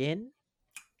dragon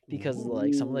because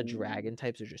like some of the dragon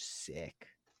types are just sick,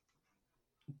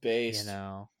 you Based.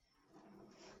 know.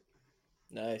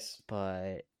 Nice.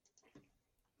 But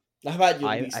Now, how about your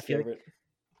I least feel like favorite?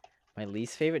 my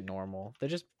least favorite normal. They're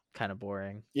just kind of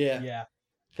boring. Yeah. Yeah.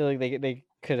 I feel like they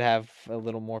could have a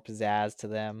little more pizzazz to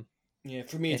them. Yeah,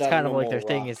 for me, it's It's either kind of like normal their or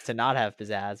thing rock. is to not have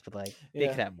pizzazz, but like they Yeah.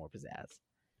 could have more pizzazz.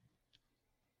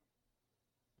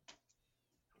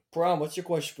 Brom, what's your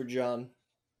question for John?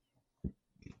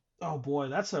 Oh boy,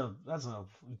 that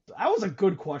was a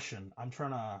good question. I'm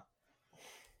trying to.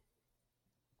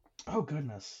 Oh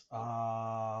goodness.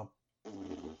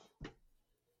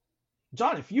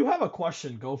 John, if you have a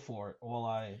question, go for it. While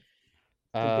I.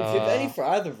 If you have any for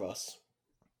either of us.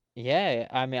 Yeah,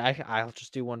 I mean, I'll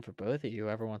just do one for both of you.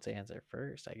 Whoever wants to answer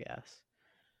first, I guess.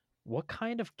 What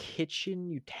kind of kitchen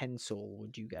utensil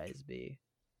would you guys be?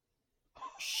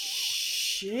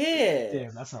 Shit.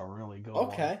 Damn, that's a really good one.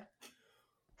 Okay.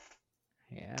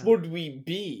 Yeah. Would we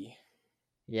be?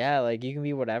 Yeah, like you can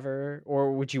be whatever,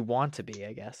 or would you want to be?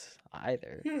 I guess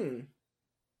either.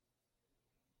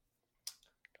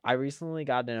 I recently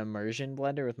got an immersion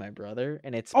blender with my brother,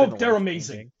 and it's been they're life-changing.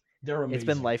 amazing. They're amazing. It's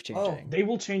been life changing. They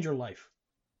will change your life.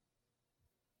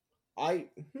 I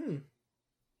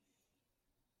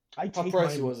take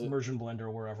pricey my was it? immersion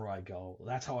blender wherever I go.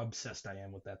 That's how obsessed I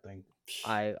am with that thing.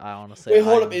 I honestly. Wait,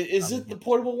 hold up. Is it the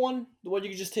portable one? The one you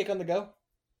can just take on the go?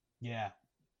 Yeah.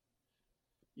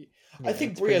 I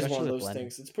think it's Brie pretty has much one of just a those blender.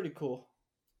 things. It's pretty cool.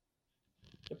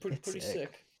 They're pretty It's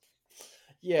sick.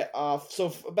 Yeah.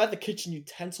 So about the kitchen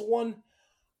utensil one,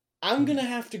 I'm gonna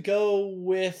have to go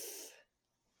with.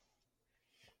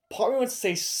 Part of me wants to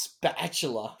say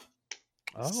spatula.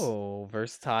 Oh,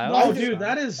 versatile. No, Either- dude,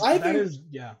 that is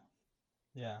yeah.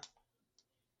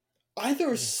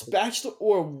 Either a spatula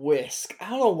or whisk. I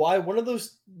don't know why.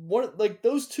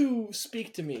 Those two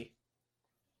speak to me.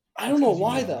 I don't know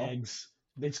why though. Eggs.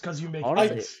 It's because you make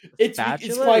Honestly, eggs.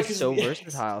 spatula is so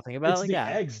versatile. Think about It's it like the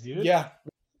that. eggs, dude. Yeah.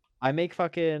 I make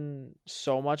fucking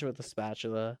so much with a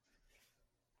spatula,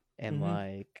 and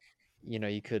like,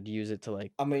 you could use it to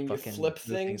like. I mean, you fucking flip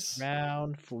move things.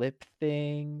 around, flip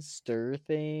things, stir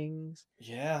things.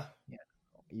 Yeah.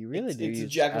 You really do. It's a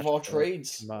use jack of all spatula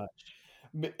trades. too much.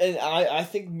 And I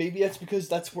think maybe that's because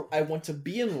that's where I want to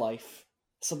be in life.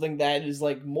 Something that is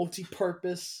like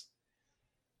multi-purpose.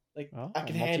 Like I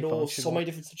can handle so many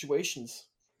different situations.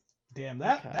 Damn,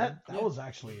 that was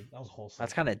wholesome.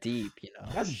 That's kind of deep,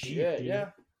 That's deep, dude. Yeah.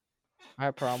 I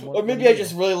have a problem. Or maybe I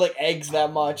just really like eggs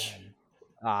that much.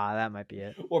 That might be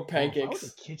it. Or Bro, if I pancakes.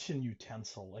 was a kitchen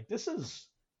utensil, like this is.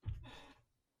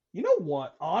 You know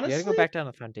what? Honestly, You gotta go back down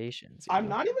to foundations. I'm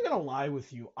not even gonna lie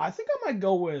with you. I think I might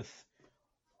go with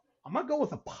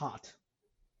a pot.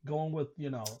 Going with the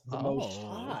most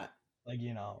Hot. like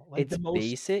It's the most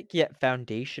basic yet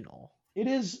foundational. It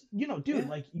is, dude, Yeah.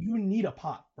 like you need a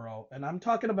pot, bro. And I'm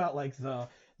talking about like the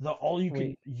all you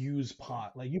can use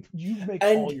pot. Like you make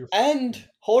all your and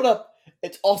hold up,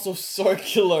 it's also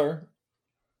circular.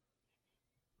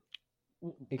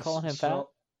 You calling him fat?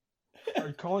 Are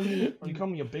you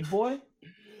calling me a big boy?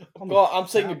 Well, I'm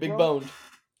saying you're big boned.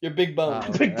 You're big boned.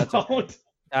 Oh, Big that's boned. okay.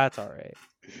 That's all right.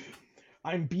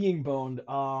 I'm being boned.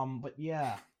 But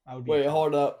yeah, I would be. Wait,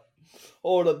 hold up.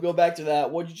 Go back to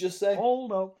that. What'd you just say?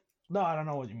 Hold up. No, I don't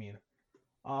know what you mean.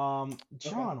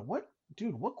 John,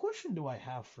 what question do I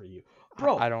have for you?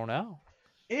 Bro, I don't know.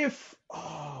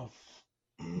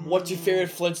 What's your favorite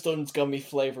Flintstones gummy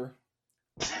flavor?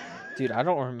 Dude, I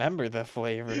don't remember the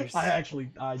flavors. I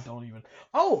don't even.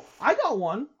 Oh, I got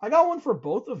one. I got one for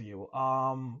both of you.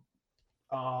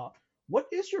 What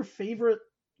is your favorite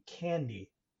candy?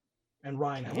 And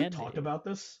Ryan, have we talked about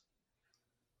this?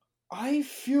 I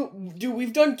feel, dude,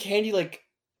 we've done candy like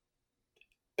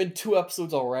in 2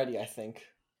 episodes already, I think.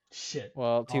 Shit.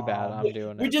 Well, too bad. I'm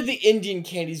doing We it. did the Indian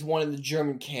candies one and the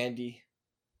German candy.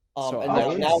 So and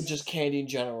I now was- just candy in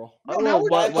general. No, now we're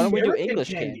why doing don't we do American English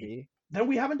candy. candy? Then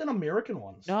we haven't done American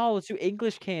ones. No, let's do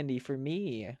English candy for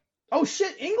me. Oh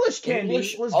shit, English candy.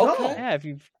 English? Let's Okay. go. Yeah, if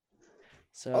you've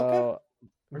so Are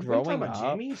we growing talking about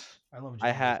up, jammies? I love jammies.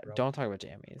 I had bro. don't talk about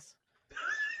jammies.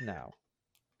 No.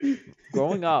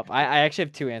 Growing up, I actually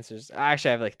have 2 answers. Actually,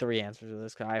 I have like 3 answers to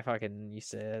this because I fucking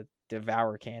used to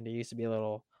devour candy. I used to be a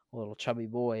little chubby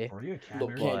boy. Were you a Little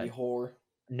Cadbury? candy whore.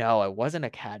 No, I wasn't a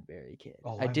Cadbury kid.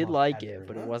 Oh, I I did love like Cadbury. it,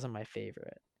 but it wasn't my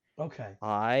favorite. Okay.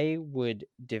 I would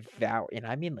devour, and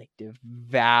I mean like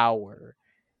devour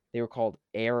They were called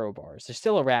Aero bars. They're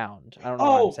still around. I don't know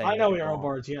why I'm Oh, saying I know it Aero wrong.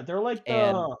 bars. Yeah, they're like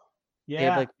And they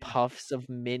have yeah. like puffs of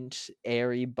mint,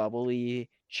 airy, bubbly,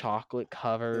 chocolate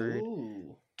covered,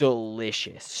 Ooh,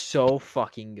 delicious, so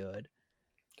fucking good.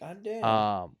 goddamn.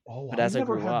 Oh, But I've as I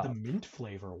never grew had the up, mint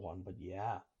flavor one, but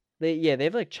yeah. they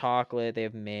have like chocolate, they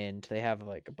have mint, they have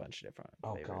like a bunch of different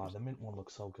Oh god, flavors. the mint one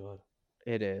looks so good.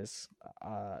 It is.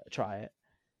 Try it.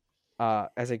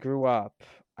 As I grew up,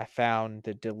 I found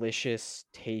the delicious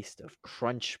taste of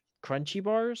crunchy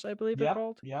bars, I believe they're Yep,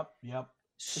 called. yep.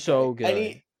 So Okay.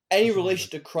 good. Any That's really relation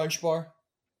good. to Crunch Bar?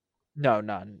 No,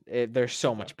 none. They're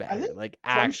so Okay. much I better. think Like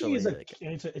Crunchy is actually,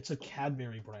 like it's a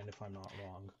Cadbury brand if I'm not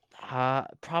wrong.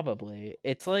 probably.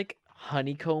 It's like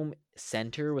honeycomb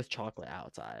center with chocolate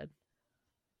outside.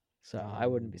 So I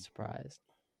wouldn't be surprised.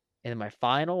 And then my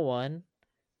final one,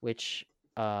 which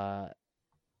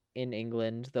in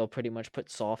England they'll pretty much put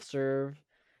soft serve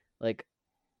like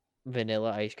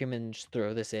vanilla ice cream and just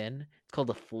throw this in. It's called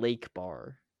a flake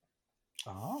bar.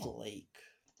 Oh, Flake.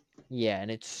 Yeah, and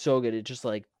it's so good. It just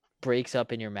like breaks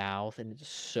up in your mouth and it's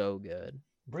so good.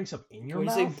 breaks up in your When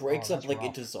you say mouth? Oh, breaks up, that's like it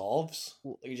rough. dissolves?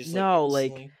 Like you just like No,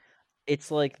 like instantly.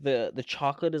 it's like the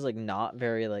chocolate is like not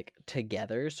very like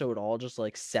together, so it all just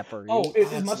like Oh, separates.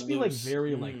 it It's must be like loose.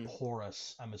 very like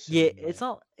porous, I'm Yeah, assuming, it's right?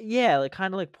 not. Yeah, like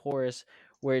kind of like porous,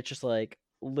 where it's just like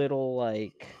little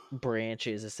like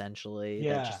branches essentially that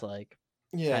Yeah. just like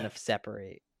kind Yeah. of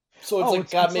separate. So it's Oh, like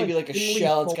got it's maybe like like a thinly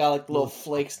shell. It's folded. got like little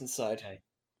flakes inside. Okay.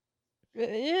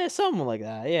 Yeah, something like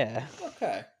that. Yeah,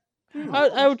 Okay.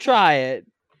 I would try it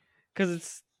because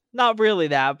it's not really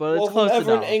that, but Well, it's if I'm close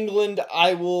ever in enough. England,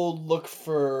 I will look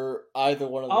for either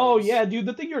one of Oh those. yeah, dude,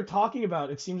 the thing you're talking about,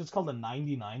 it seems it's called a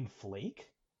 99 flake.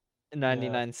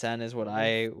 99 cent is what Mhm.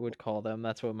 I would call them.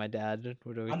 That's what my dad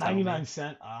would A always tell 99 me.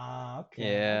 cent. Ah,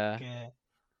 okay, Yeah, okay.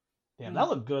 Damn, Hmm. that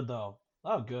looked good though.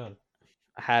 That looked good.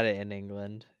 I had it in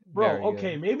England. Bro, Very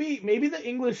okay, good. maybe the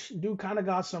English do kind of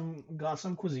got some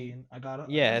cuisine. I Yeah,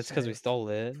 gotta it's because we say. stole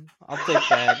it. I'll take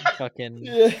that fucking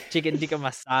Yeah. chicken tikka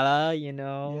masala, you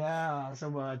know? Yeah,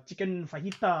 some chicken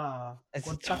fajita It's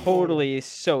con taco. totally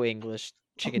so English. Oh,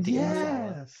 Chicken tikka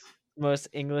masala. yes. Most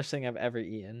English thing I've ever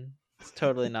eaten. It's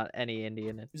totally not any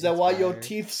Indian Is that why your inspired.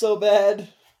 teeth so bad?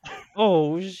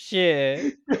 Oh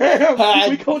shit.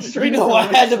 Damn, we go straight into I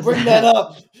had race to bring that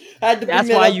up. I had to bring That's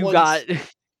that why up you once. got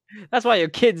that's why your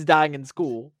kid's dying in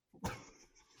school.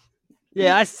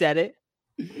 Yeah, I said it.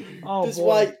 Oh That's boy.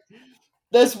 why.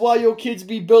 That's why your kids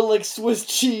be built like Swiss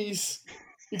cheese.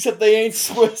 Except they ain't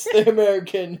Swiss, they're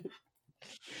American.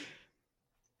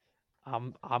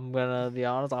 I'm gonna be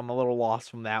honest, I'm a little lost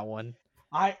from that one.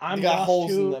 They I'm got lost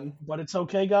holes in too, them. but it's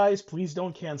okay, guys. Please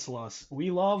don't cancel us.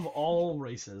 We love all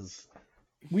races.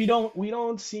 We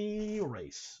don't see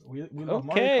race. We love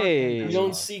Mario Kart and You don't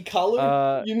Okay. NASCAR. see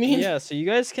color? You mean? Yeah, so you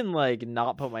guys can like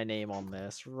not put my name on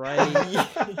this, right?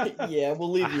 Yeah,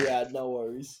 we'll leave you out, no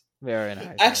worries. Very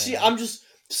nice. Actually, very nice. I'm just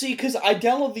see because I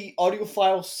download the audio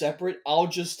file separate. I'll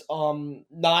just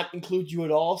not include you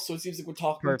at all. So it seems like we're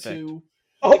talking Perfect. to.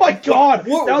 Oh my god,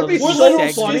 We're, that would be Little we're so literal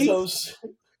segment. funny, schizos.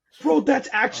 bro. That's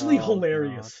actually Oh, God.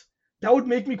 hilarious. That would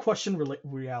make me question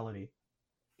reality.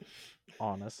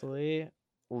 Honestly,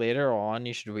 later on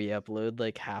you should re-upload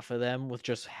like half of them with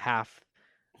just half.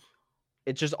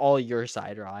 It's just all your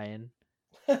side, Ryan,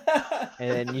 and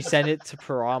then you send it to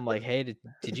Param like, "Hey,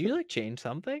 did you like change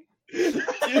something? Dude.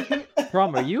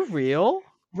 Param, are you real?"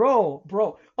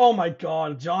 Bro. Oh my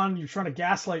god, John, you're trying to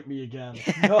gaslight me again.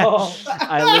 No.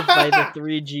 I live by the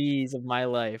 3 Gs of my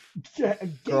life: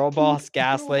 girl boss,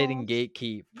 gaslight, and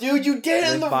gatekeep. Dude, you did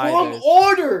it in Live the by wrong those.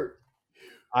 order.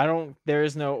 I don't. There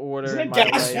is no order Isn't in it my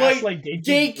life. Gaslight,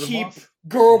 gatekeep, gatekeep,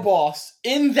 girl girl boss?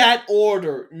 Yeah. boss. In that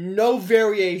order. No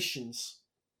variations.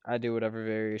 I do whatever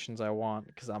variations I want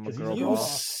because I'm a 'Cause he's a girl You girl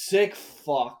boss. boss. sick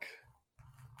fuck.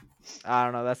 I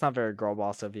don't know. That's not very girl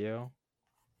boss of you.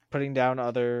 Putting down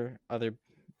other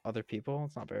people.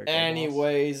 It's not very girl boss.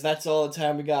 Anyways, that's all the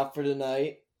time we got for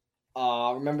tonight.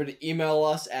 Remember to email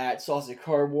us at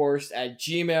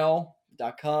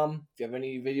saucycardwurst@gmail.com if you have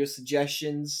any video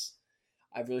suggestions.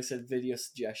 I've really said video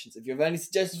suggestions. If you have any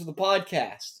suggestions for the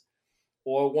podcast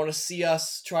or want to see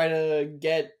us try to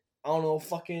get, I don't know,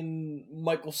 fucking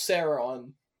Michael Cera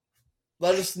on,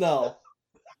 let us know.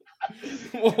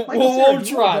 We'll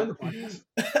try.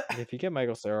 If you get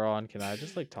Michael Cera on, can I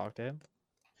just like talk to him?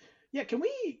 Yeah, can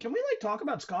we like talk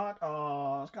about Scott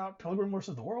Pilgrim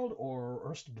vs. the World or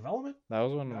Arrested Development? That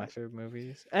was one of my favorite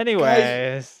movies.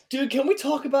 Anyways, Dude, can we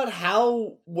talk about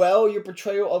how well your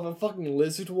portrayal of a fucking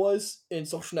lizard was in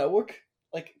Social Network?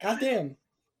 Like, goddamn.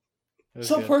 it was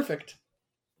So good. perfect.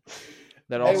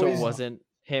 That also Anyways. wasn't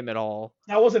him at all.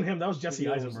 That wasn't him. That was Jesse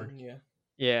Yeah, Eisenberg. yeah.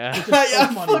 Yeah. Which is so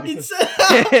I funny fucking because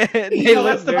said. They no, look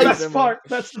that's the very best similar. part.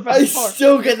 That's the I best part.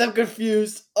 still get them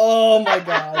confused. Oh my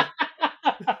god.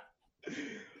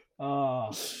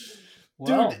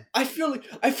 Well, Dude, I feel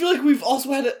like we've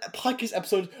also had a podcast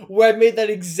episode where I made that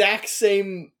exact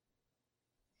same.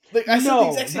 Like I said the no,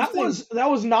 exact same that thing.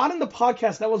 was not in the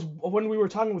podcast. That was when we were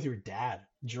talking with your dad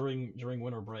during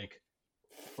winter break.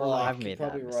 Or Fuck, like I've made you're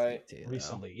probably that mistake right. too.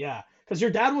 recently, yeah, because your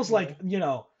dad was like,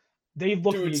 they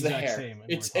look Dude, the it's the exact hair. same. And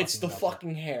we were It's talking the about that.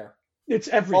 fucking hair. It's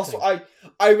everything. Also,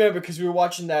 I remember because we were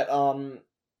watching that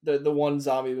the one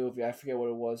zombie movie. I forget what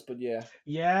it was, but yeah,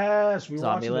 yes, we were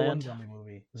watching the one Zombieland? zombie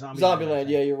movie. Zombieland. I think.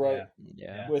 Yeah, you're right.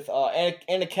 Yeah. With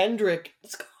Anna Kendrick.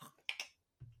 Let's go.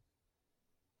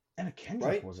 Anna Kendrick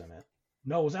Right? was in it.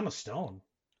 No, it was Emma Stone.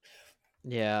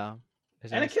 Yeah.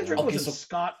 Anna Kendrick Okay, was in so-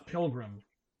 Scott Pilgrim.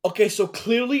 Okay, so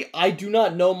clearly I do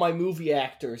not know my movie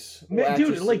actors. or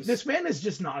Dude, like actresses. this man is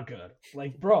just not good.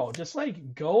 Like, bro, just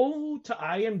like go to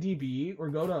IMDb or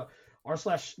go to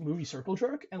r/movie circle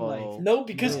jerk and Whoa. No,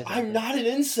 because Wait a I'm second. not an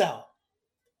incel.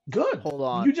 good. Hold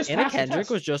on. You just Anna passed the Kendrick test.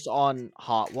 was just on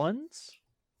Hot Ones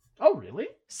Oh, really?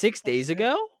 6 days sick.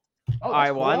 ago. Oh, All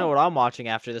right, well, I know what I'm watching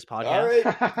after this podcast. All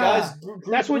right, guys.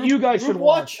 That's what you guys group should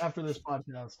watch after this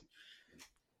podcast.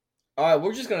 All right,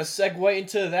 we're just gonna segue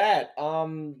into that. All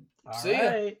See ya.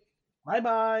 right.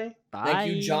 Bye-bye. Bye.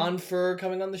 Thank you, John, for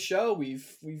coming on the show. We've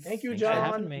Thank you, Thanks for John.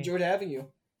 having me. enjoyed having you.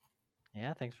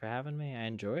 Yeah, thanks for having me. I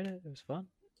enjoyed it. It was fun.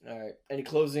 All right. Any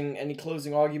closing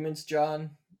arguments,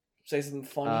 John? Say something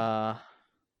funny.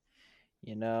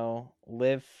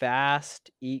 Live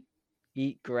fast, eat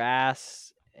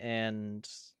grass, and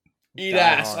Eat die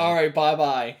ass. hard. All right. Bye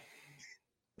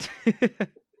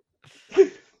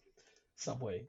bye. Subway.